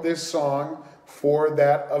wrote this song for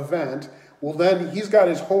that event, well then he's got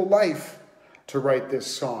his whole life to write this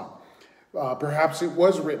song. Perhaps it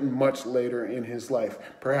was written much later in his life.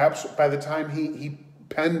 Perhaps by the time he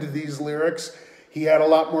penned these lyrics, he had a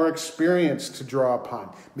lot more experience to draw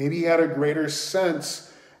upon. Maybe he had a greater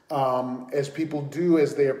sense, as people do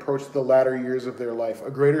as they approach the latter years of their life,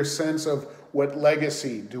 a greater sense of what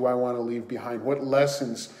legacy do I want to leave behind? What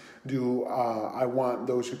lessons do I want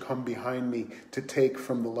those who come behind me to take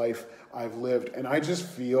from the life I've lived? And I just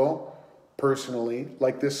feel personally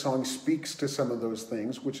like this song speaks to some of those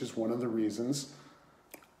things, which is one of the reasons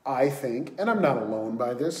I think, and I'm not alone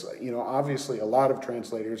by this, obviously a lot of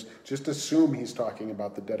translators just assume he's talking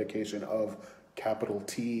about the dedication of capital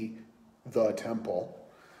T, the temple.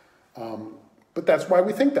 But that's why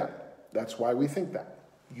we think that. That's why we think that.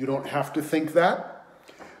 You don't have to think that.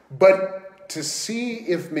 But to see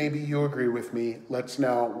if maybe you agree with me, let's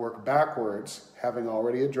now work backwards. Having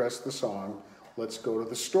already addressed the song, let's go to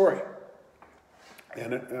the story.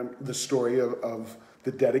 And the story of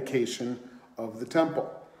the dedication of the temple.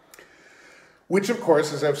 Which, of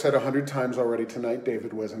course, as I've said 100 times already tonight,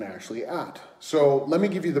 David wasn't actually at. So let me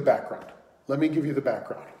give you the background.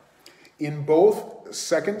 In both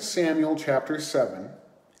 2 Samuel chapter 7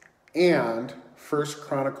 and 1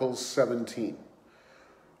 Chronicles 17,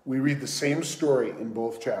 we read the same story in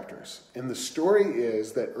both chapters. And the story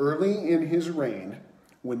is that early in his reign,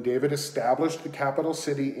 when David established the capital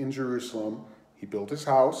city in Jerusalem, he built his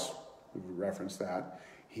house. We referenced that.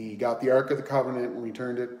 He got the Ark of the Covenant and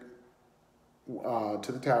returned it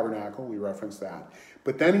to the tabernacle. We referenced that.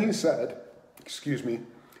 But then he said,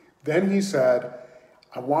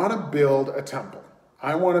 I want to build a temple.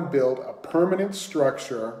 I want to build a permanent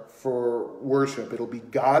structure for worship. It'll be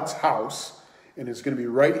God's house, and it's going to be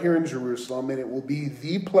right here in Jerusalem, and it will be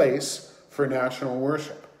the place for national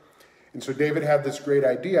worship. And so David had this great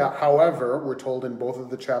idea. However, we're told in both of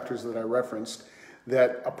the chapters that I referenced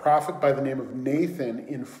that a prophet by the name of Nathan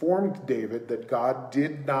informed David that God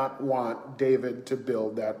did not want David to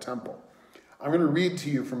build that temple. I'm going to read to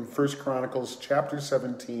you from 1 Chronicles chapter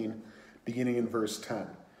 17, beginning in verse 10.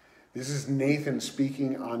 This is Nathan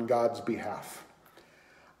speaking on God's behalf.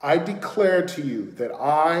 I declare to you that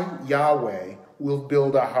I, Yahweh, will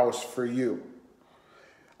build a house for you.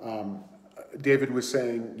 David was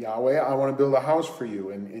saying, Yahweh, I want to build a house for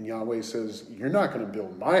you. And Yahweh says, you're not going to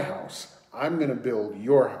build my house. I'm going to build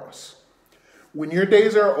your house. When your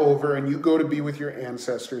days are over and you go to be with your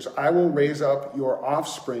ancestors, I will raise up your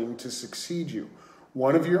offspring to succeed you,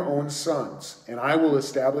 one of your own sons, and I will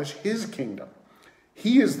establish his kingdom.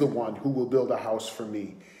 He is the one who will build a house for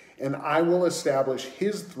me, and I will establish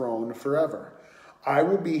his throne forever. I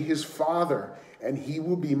will be his father, and he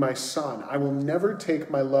will be my son. I will never take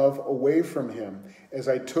my love away from him as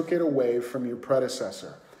I took it away from your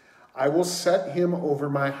predecessor. I will set him over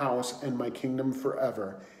my house and my kingdom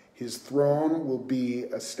forever. His throne will be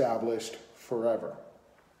established forever.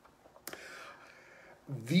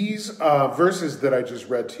 These verses that I just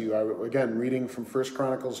read to you, again, reading from 1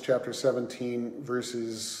 Chronicles chapter 17,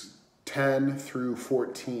 verses 10 through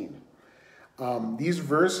 14. These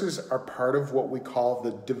verses are part of what we call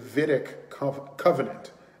the Davidic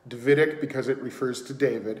covenant. Davidic because it refers to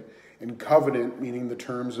David, and covenant meaning the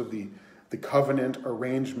terms of the covenant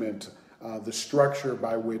arrangement, the structure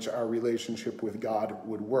by which our relationship with God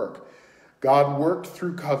would work. God worked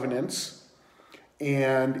through covenants,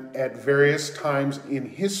 and at various times in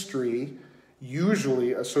history,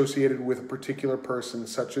 usually associated with a particular person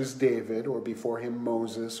such as David, or before him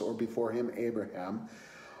Moses, or before him Abraham,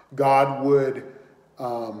 God would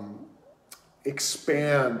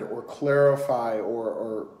expand or clarify,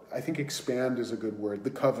 or I think expand is a good word,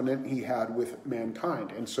 the covenant he had with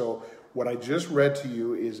mankind. And so what I just read to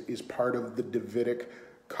you is part of the Davidic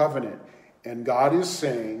covenant. And God is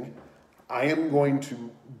saying, I am going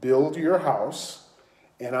to build your house,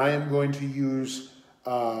 and I am going to use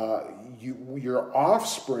your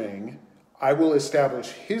offspring. I will establish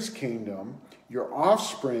his kingdom. Your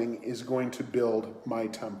offspring is going to build my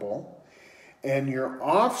temple, and your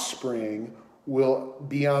offspring will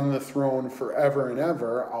be on the throne forever and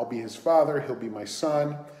ever. I'll be his father, he'll be my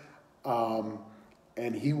son,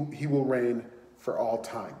 and he will reign for all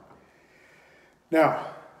time. Now,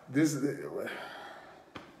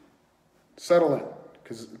 settle in,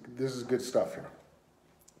 because this is good stuff here.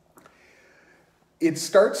 It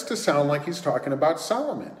starts to sound like he's talking about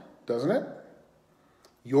Solomon, doesn't it?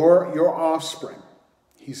 Your offspring,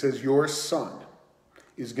 he says, your son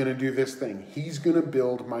is going to do this thing. He's going to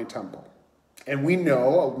build my temple. And we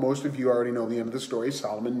know, most of you already know the end of the story,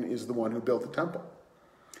 Solomon is the one who built the temple.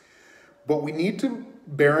 But we need to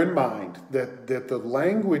bear in mind that the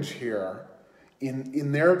language here,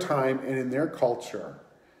 in their time and in their culture,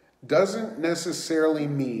 doesn't necessarily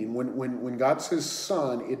mean, when God says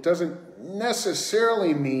son, it doesn't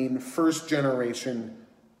necessarily mean first generation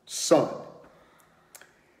son.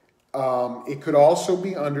 It could also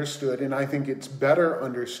be understood, and I think it's better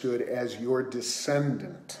understood, as your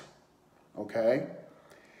descendant. Okay?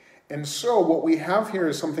 And so what we have here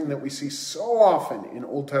is something that we see so often in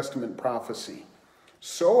Old Testament prophecy.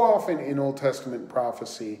 So often in Old Testament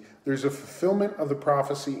prophecy, there's a fulfillment of the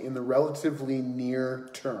prophecy in the relatively near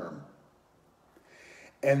term.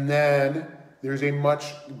 And then there's a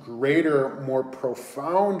much greater, more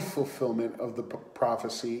profound fulfillment of the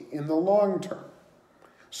prophecy in the long term.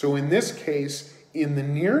 So in this case, in the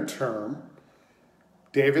near term,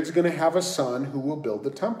 David's going to have a son who will build the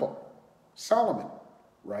temple. Solomon,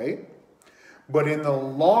 right? But in the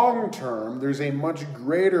long term, there's a much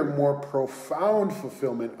greater, more profound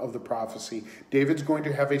fulfillment of the prophecy. David's going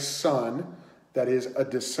to have a son, that is a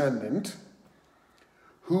descendant,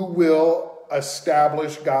 who will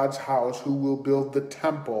establish God's house, who will build the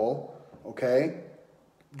temple, okay?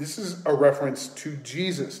 This is a reference to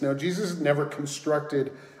Jesus. Now, Jesus never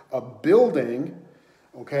constructed a building,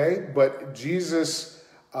 okay? But Jesus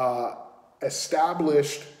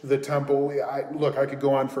established the temple. I could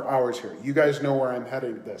go on for hours here. You guys know where I'm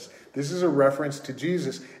heading with this. This is a reference to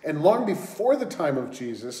Jesus. And long before the time of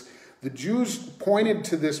Jesus, the Jews pointed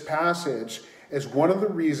to this passage as one of the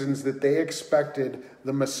reasons that they expected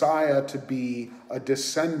the Messiah to be a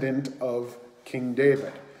descendant of King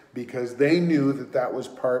David, because they knew that that was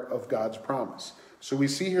part of God's promise. So we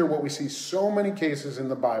see here what we see so many cases in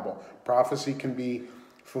the Bible. Prophecy can be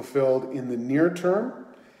fulfilled in the near term,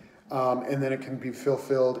 and then it can be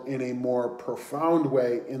fulfilled in a more profound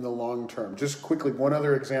way in the long term. Just quickly, one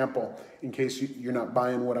other example, in case you're not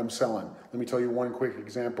buying what I'm selling. Let me tell you one quick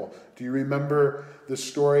example. Do you remember the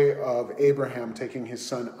story of Abraham taking his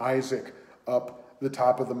son Isaac up the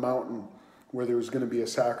top of the mountain where there was going to be a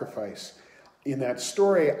sacrifice? In that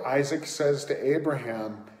story, Isaac says to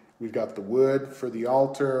Abraham, we've got the wood for the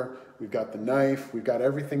altar, we've got the knife, we've got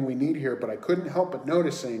everything we need here, but I couldn't help but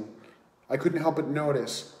notice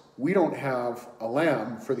we don't have a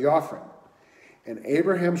lamb for the offering. And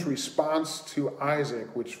Abraham's response to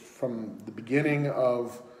Isaac, which from the beginning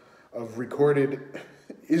of recorded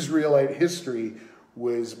Israelite history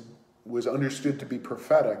was understood to be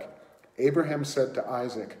prophetic, Abraham said to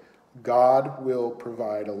Isaac, God will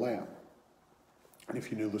provide a lamb. And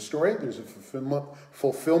if you knew the story, there's a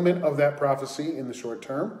fulfillment of that prophecy in the short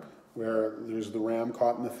term, where there's the ram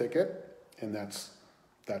caught in the thicket, and that's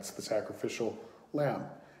the sacrificial lamb.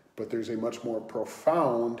 But there's a much more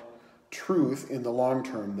profound truth in the long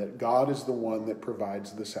term, that God is the one that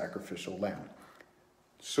provides the sacrificial lamb.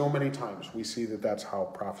 So many times we see that that's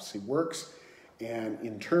how prophecy works. And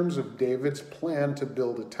in terms of David's plan to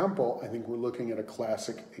build a temple, I think we're looking at a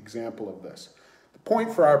classic example of this. The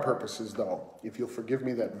point for our purposes, though, if you'll forgive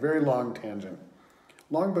me that very long tangent,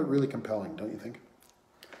 long but really compelling, don't you think?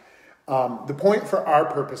 The point for our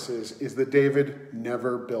purposes is that David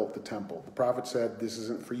never built the temple. The prophet said, this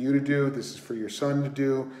isn't for you to do, this is for your son to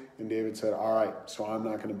do. And David said, all right, so I'm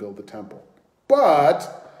not going to build the temple.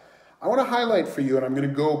 But I want to highlight for you, and I'm going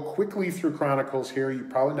to go quickly through Chronicles here. You're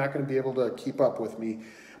probably not going to be able to keep up with me,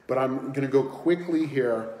 but I'm going to go quickly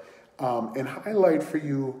here and highlight for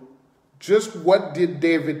you just what did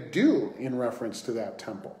David do in reference to that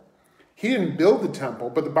temple. He didn't build the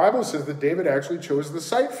temple, but the Bible says that David actually chose the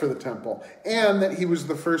site for the temple, and that he was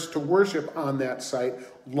the first to worship on that site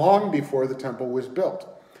long before the temple was built.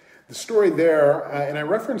 The story there, and I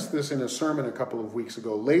referenced this in a sermon a couple of weeks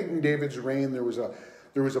ago, late in David's reign, there was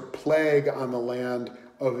a plague on the land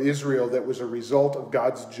of Israel that was a result of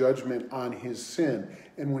God's judgment on his sin.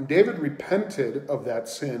 And when David repented of that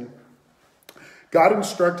sin, God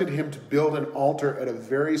instructed him to build an altar at a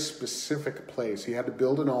very specific place. He had to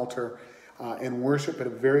build an altar and worship at a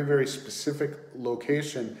very, very specific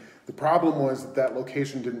location The problem was that that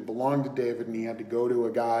location didn't belong to David, and he had to go to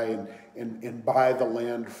a guy and buy the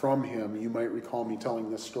land from him. You might recall me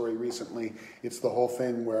telling this story recently. It's the whole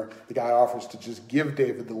thing where the guy offers to just give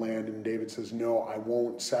David the land, and David says, no, I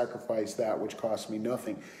won't sacrifice that which costs me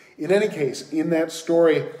nothing. In any case, in that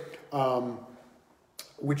story,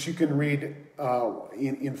 which you can read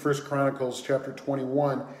in 1 Chronicles chapter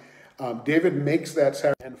 21, David makes that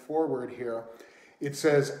sacrifice. And forward here, it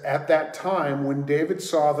says, at that time, when David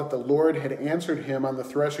saw that the Lord had answered him on the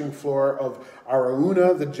threshing floor of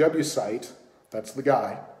Araunah the Jebusite, that's the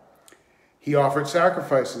guy, he offered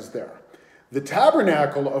sacrifices there. The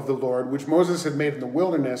tabernacle of the Lord, which Moses had made in the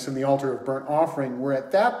wilderness, and the altar of burnt offering, were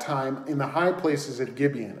at that time in the high places at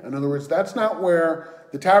Gibeon. In other words, that's not where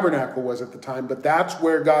the tabernacle was at the time, but that's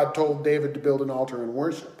where God told David to build an altar and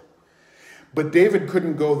worship. But David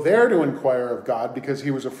couldn't go there to inquire of God because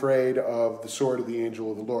he was afraid of the sword of the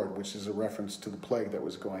angel of the Lord, which is a reference to the plague that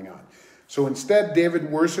was going on. So instead,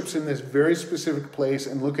 David worships in this very specific place,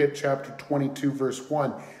 and look at chapter 22, verse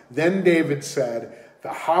 1. Then David said,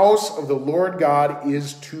 the house of the Lord God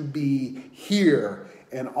is to be here,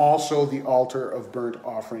 and also the altar of burnt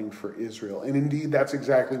offering for Israel. And indeed, that's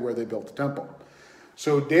exactly where they built the temple.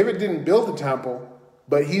 So David didn't build the temple,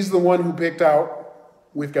 but he's the one who picked out,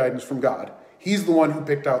 with guidance from God, he's the one who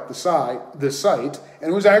picked out the site,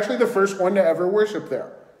 and was actually the first one to ever worship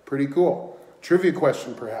there. Pretty cool. Trivia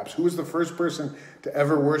question, perhaps. Who was the first person to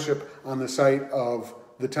ever worship on the site of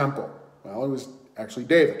the temple? Well, it was actually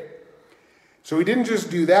David. So he didn't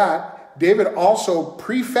just do that. David also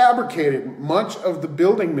prefabricated much of the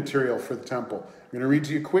building material for the temple. I'm going to read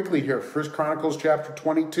to you quickly here. 1 Chronicles chapter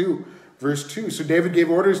 22, verse 2. So David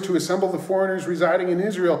gave orders to assemble the foreigners residing in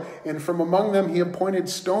Israel, and from among them he appointed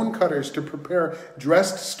stone cutters to prepare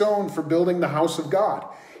dressed stone for building the house of God.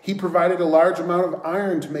 He provided a large amount of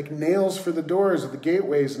iron to make nails for the doors of the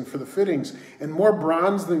gateways and for the fittings, and more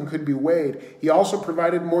bronze than could be weighed. He also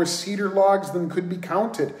provided more cedar logs than could be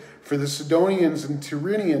counted, for the Sidonians and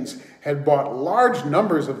Tyrians had bought large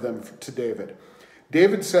numbers of them to David.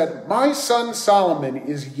 David said, my son Solomon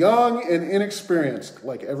is young and inexperienced,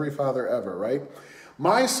 like every father ever, right?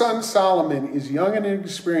 My son Solomon is young and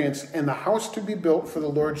inexperienced, and the house to be built for the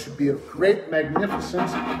Lord should be of great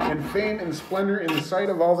magnificence and fame and splendor in the sight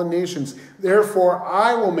of all the nations. Therefore,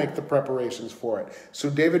 I will make the preparations for it. So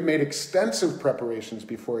David made extensive preparations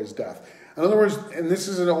before his death. In other words, and this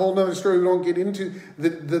is a whole other story we don't get into,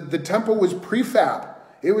 the temple was prefab.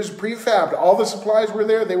 It was prefabbed. All the supplies were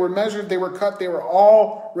there. They were measured. They were cut. They were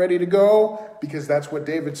all ready to go because that's what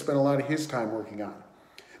David spent a lot of his time working on.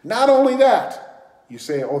 Not only that, you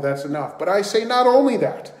say, oh, that's enough. But I say not only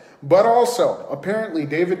that, but also, apparently,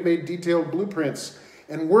 David made detailed blueprints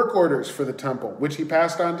and work orders for the temple, which he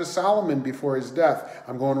passed on to Solomon before his death.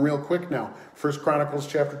 I'm going real quick now. 1 Chronicles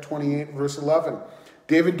chapter 28, verse 11.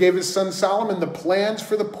 David gave his son Solomon the plans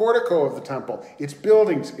for the portico of the temple, its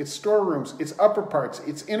buildings, its storerooms, its upper parts,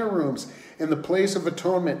 its inner rooms, and the place of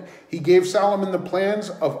atonement. He gave Solomon the plans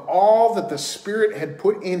of all that the Spirit had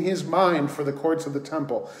put in his mind for the courts of the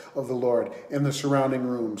temple of the Lord and the surrounding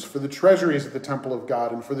rooms, for the treasuries of the temple of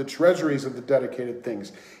God, and for the treasuries of the dedicated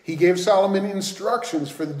things. He gave Solomon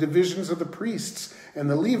instructions for the divisions of the priests and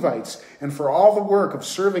the Levites, and for all the work of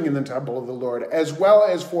serving in the temple of the Lord, as well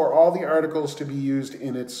as for all the articles to be used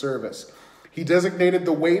in its service. He designated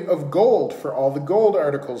the weight of gold for all the gold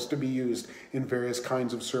articles to be used in various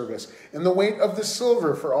kinds of service, and the weight of the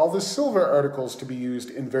silver for all the silver articles to be used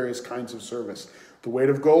in various kinds of service. The weight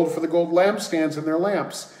of gold for the gold lampstands and their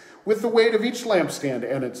lamps, with the weight of each lampstand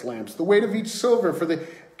and its lamps. The weight of each silver for the...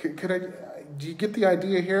 Do you get the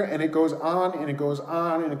idea here? And it goes on, and it goes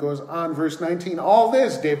on, and it goes on. Verse 19, all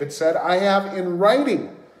this, David said, I have in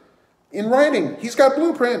writing. In writing. He's got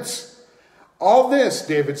blueprints. All this,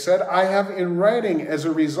 David said, I have in writing as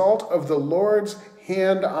a result of the Lord's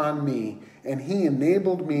hand on me, and he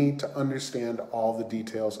enabled me to understand all the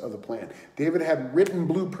details of the plan. David had written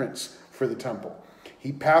blueprints for the temple.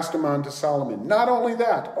 He passed them on to Solomon. Not only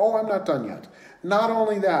that, I'm not done yet. Not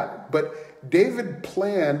only that, but David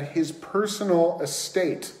planned his personal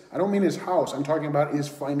estate. I don't mean his house. I'm talking about his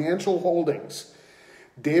financial holdings.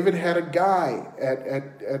 David had a guy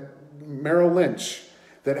at Merrill Lynch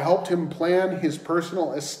that helped him plan his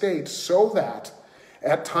personal estate so that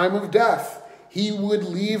at time of death, he would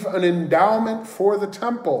leave an endowment for the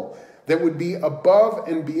temple that would be above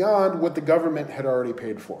and beyond what the government had already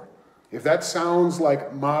paid for. If that sounds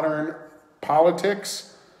like modern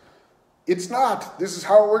politics, it's not. This is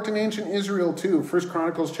how it worked in ancient Israel too. 1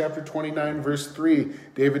 Chronicles chapter 29, verse 3,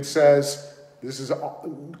 David says, this is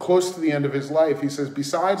close to the end of his life. He says,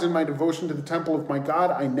 besides in my devotion to the temple of my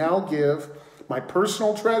God, I now give my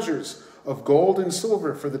personal treasures of gold and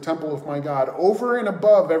silver for the temple of my God, over and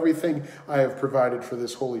above everything I have provided for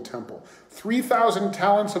this holy temple. 3,000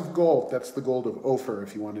 talents of gold, that's the gold of Ophir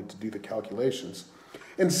if you wanted to do the calculations,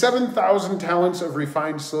 and 7,000 talents of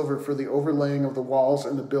refined silver for the overlaying of the walls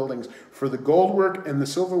and the buildings, for the gold work and the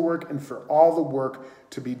silver work, and for all the work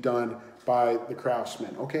to be done by the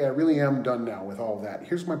craftsmen. Okay, I really am done now with all that.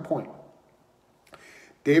 Here's my point.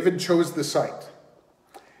 David chose the site.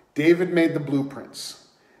 David made the blueprints.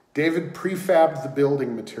 David prefabbed the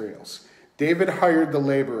building materials. David hired the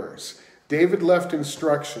laborers. David left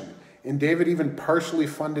instruction. And David even partially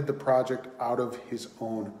funded the project out of his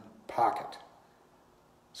own pocket.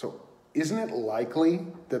 So isn't it likely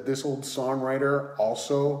that this old songwriter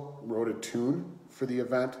also wrote a tune for the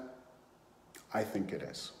event? I think it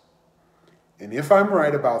is. And if I'm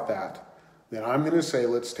right about that, then I'm going to say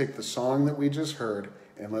let's take the song that we just heard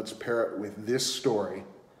and let's pair it with this story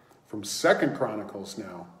from 2 Chronicles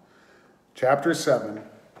now, chapter 7,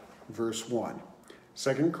 verse 1.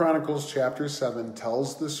 2 Chronicles chapter 7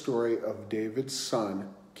 tells the story of David's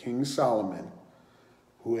son, King Solomon,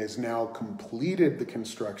 who has now completed the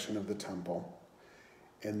construction of the temple.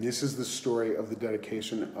 And this is the story of the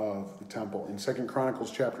dedication of the temple. In 2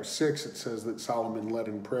 Chronicles chapter 6, it says that Solomon led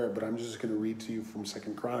in prayer, but I'm just going to read to you from 2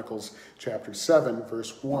 Chronicles chapter 7,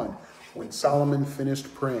 verse 1. When Solomon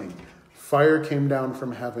finished praying, fire came down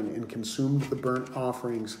from heaven and consumed the burnt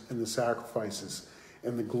offerings and the sacrifices,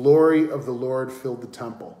 and the glory of the Lord filled the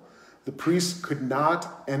temple. The priests could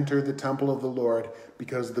not enter the temple of the Lord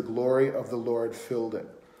because the glory of the Lord filled it.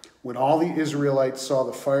 When all the Israelites saw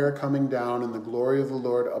the fire coming down and the glory of the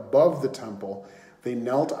Lord above the temple, they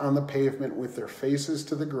knelt on the pavement with their faces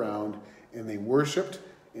to the ground, and they worshiped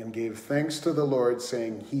and gave thanks to the Lord,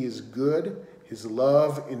 saying, He is good, His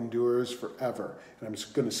love endures forever. And I'm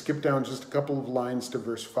just going to skip down just a couple of lines to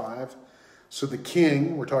verse 5. So the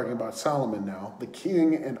king, we're talking about Solomon now, the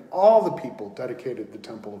king and all the people dedicated the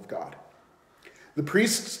temple of God. The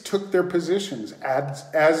priests took their positions,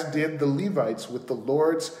 as did the Levites with the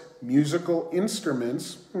Lord's musical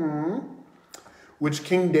instruments, which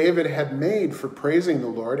King David had made for praising the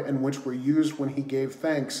Lord, and which were used when he gave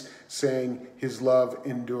thanks, saying, His love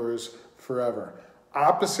endures forever.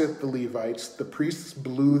 Opposite the Levites, the priests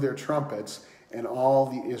blew their trumpets, and all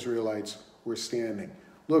the Israelites were standing.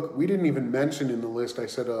 Look, we didn't even mention in the list I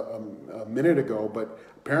said a minute ago, but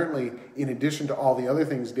apparently, in addition to all the other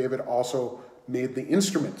things, David also made the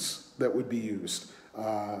instruments that would be used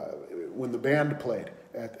when the band played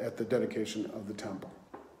at the dedication of the temple.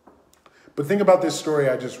 But think about this story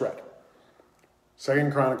I just read. 2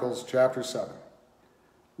 Chronicles chapter 7.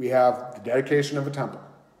 We have the dedication of a temple,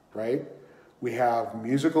 right? We have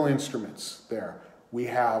musical instruments there. We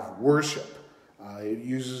have worship. It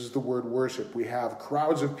uses the word worship. We have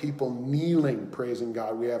crowds of people kneeling, praising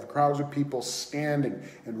God. We have crowds of people standing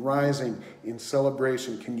and rising in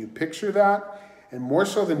celebration. Can you picture that? And more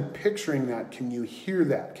so than picturing that, can you hear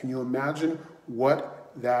that? Can you imagine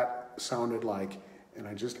what that sounded like? And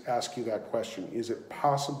I just ask you that question. Is it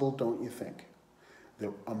possible, don't you think,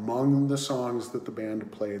 that among the songs that the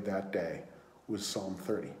band played that day was Psalm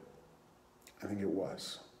 30? I think it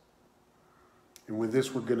was. And with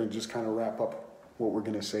this, we're going to just kind of wrap up what we're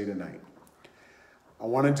going to say tonight. I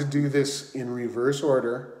wanted to do this in reverse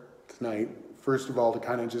order tonight. First of all, to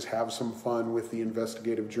kind of just have some fun with the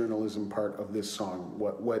investigative journalism part of this song.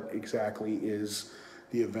 What exactly is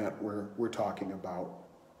the event we're talking about?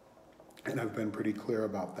 And I've been pretty clear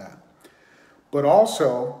about that. But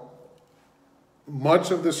also,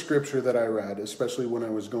 much of the scripture that I read, especially when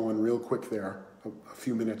I was going real quick there a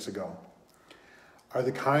few minutes ago, are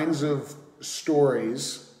the kinds of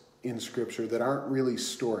stories in Scripture that aren't really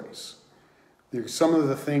stories. There's some of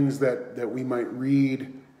the things that we might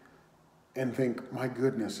read and think, my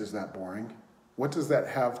goodness, is that boring? What does that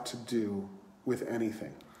have to do with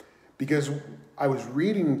anything? Because I was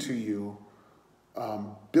reading to you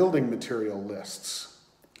building material lists.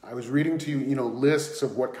 I was reading to you, lists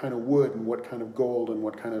of what kind of wood and what kind of gold and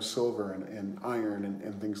what kind of silver and iron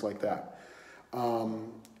and things like that.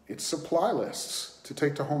 It's supply lists to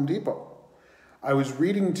take to Home Depot. I was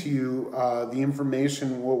reading to you the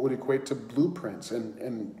information, what would equate to blueprints,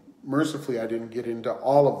 and mercifully I didn't get into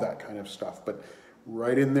all of that kind of stuff, but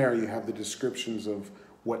right in there you have the descriptions of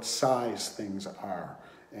what size things are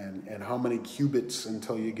and how many cubits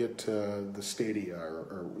until you get to the stadia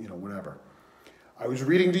or whatever. I was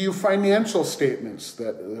reading to you financial statements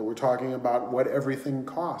that were talking about what everything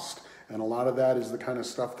cost, and a lot of that is the kind of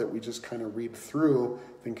stuff that we just kind of read through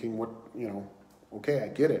thinking okay, I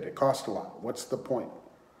get it. It costs a lot. What's the point?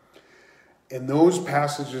 And those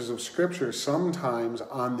passages of Scripture sometimes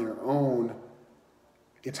on their own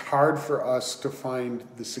It's hard for us to find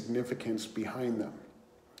the significance behind them.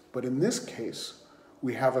 But in this case,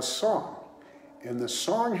 we have a song, and the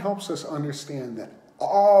song helps us understand that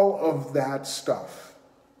all of that stuff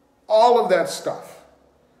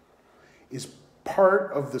is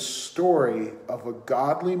part of the story of a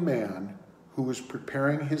godly man who was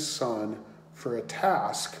preparing his son for a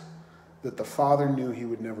task that the father knew he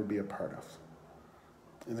would never be a part of.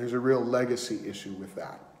 And there's a real legacy issue with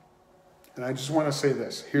that. And I just want to say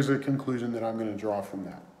this. Here's a conclusion that I'm going to draw from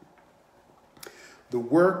that. The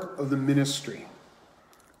work of the ministry,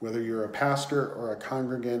 whether you're a pastor or a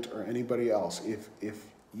congregant or anybody else, if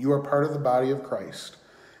you are part of the body of Christ,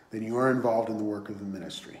 then you are involved in the work of the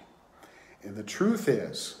ministry. And the truth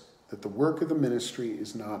is that the work of the ministry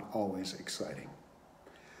is not always exciting.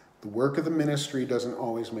 The work of the ministry doesn't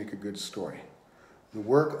always make a good story. The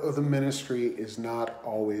work of the ministry is not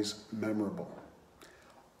always memorable.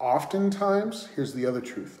 Oftentimes, here's the other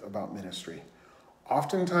truth about ministry.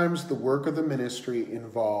 Oftentimes, the work of the ministry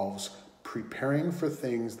involves preparing for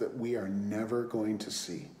things that we are never going to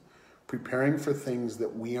see, preparing for things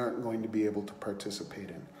that we aren't going to be able to participate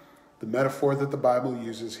in. The metaphor that the Bible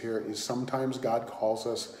uses here is sometimes God calls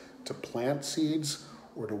us to plant seeds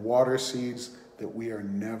or to water seeds that we are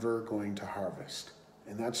never going to harvest.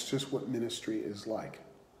 And that's just what ministry is like.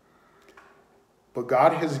 But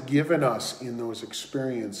God has given us in those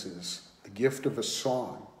experiences the gift of a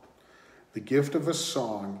song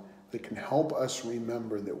that can help us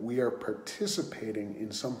remember that we are participating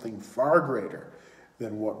in something far greater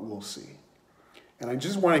than what we'll see. And I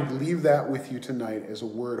just want to leave that with you tonight as a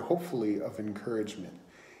word, hopefully, of encouragement.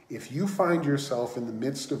 If you find yourself in the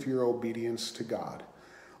midst of your obedience to God,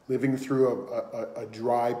 living through a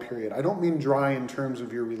dry period. I don't mean dry in terms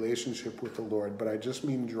of your relationship with the Lord, but I just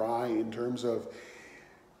mean dry in terms of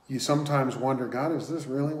you sometimes wonder, God, is this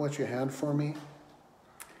really what you had for me?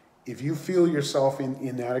 If you feel yourself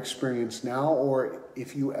in that experience now, or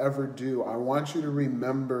if you ever do, I want you to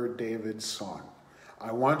remember David's song.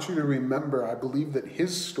 I want you to remember, I believe that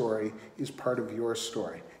his story is part of your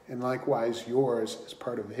story. And likewise, yours is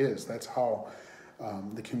part of his. That's how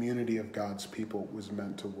the community of God's people was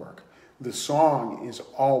meant to work. The song is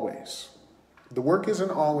always, the work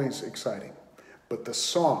isn't always exciting, but the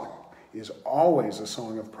song is always a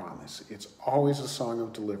song of promise. It's always a song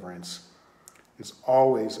of deliverance. It's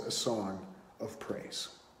always a song of praise.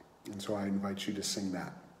 And so I invite you to sing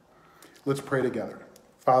that. Let's pray together.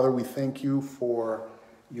 Father, we thank you for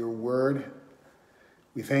your word.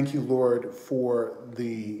 We thank you, Lord, for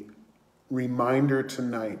the reminder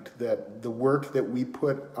tonight that the work that we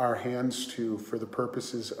put our hands to for the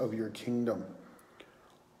purposes of your kingdom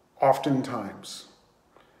oftentimes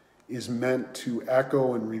is meant to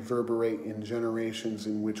echo and reverberate in generations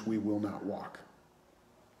in which we will not walk.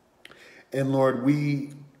 And Lord,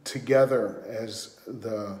 we together as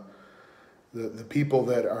the people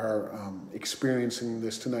that are experiencing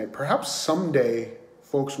this tonight, perhaps someday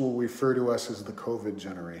folks will refer to us as the COVID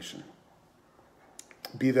generation.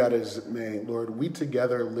 Be that as it may, Lord, we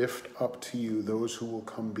together lift up to you those who will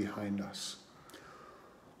come behind us.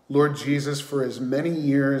 Lord Jesus, for as many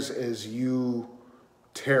years as you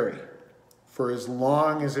tarry, for as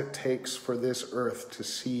long as it takes for this earth to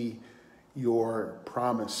see your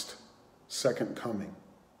promised second coming,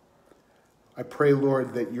 I pray,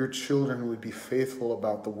 Lord, that your children would be faithful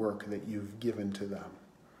about the work that you've given to them.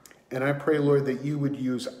 And I pray, Lord, that you would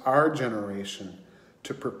use our generation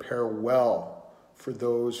to prepare well for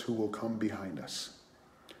those who will come behind us.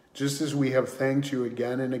 Just as we have thanked you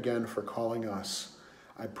again and again for calling us,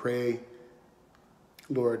 I pray,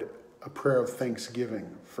 Lord, a prayer of thanksgiving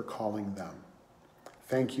for calling them.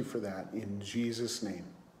 Thank you for that. In Jesus' name,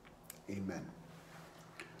 amen.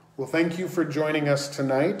 Well, thank you for joining us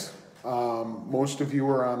tonight. Most of you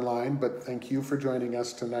are online, but thank you for joining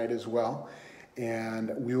us tonight as well.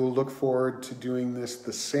 And we will look forward to doing this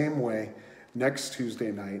the same way next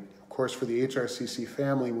Tuesday night. Of course, for the HRCC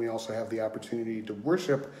family, we also have the opportunity to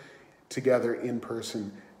worship together in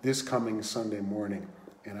person this coming Sunday morning.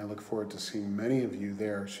 And I look forward to seeing many of you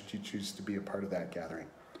there should you choose to be a part of that gathering.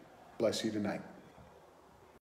 Bless you tonight.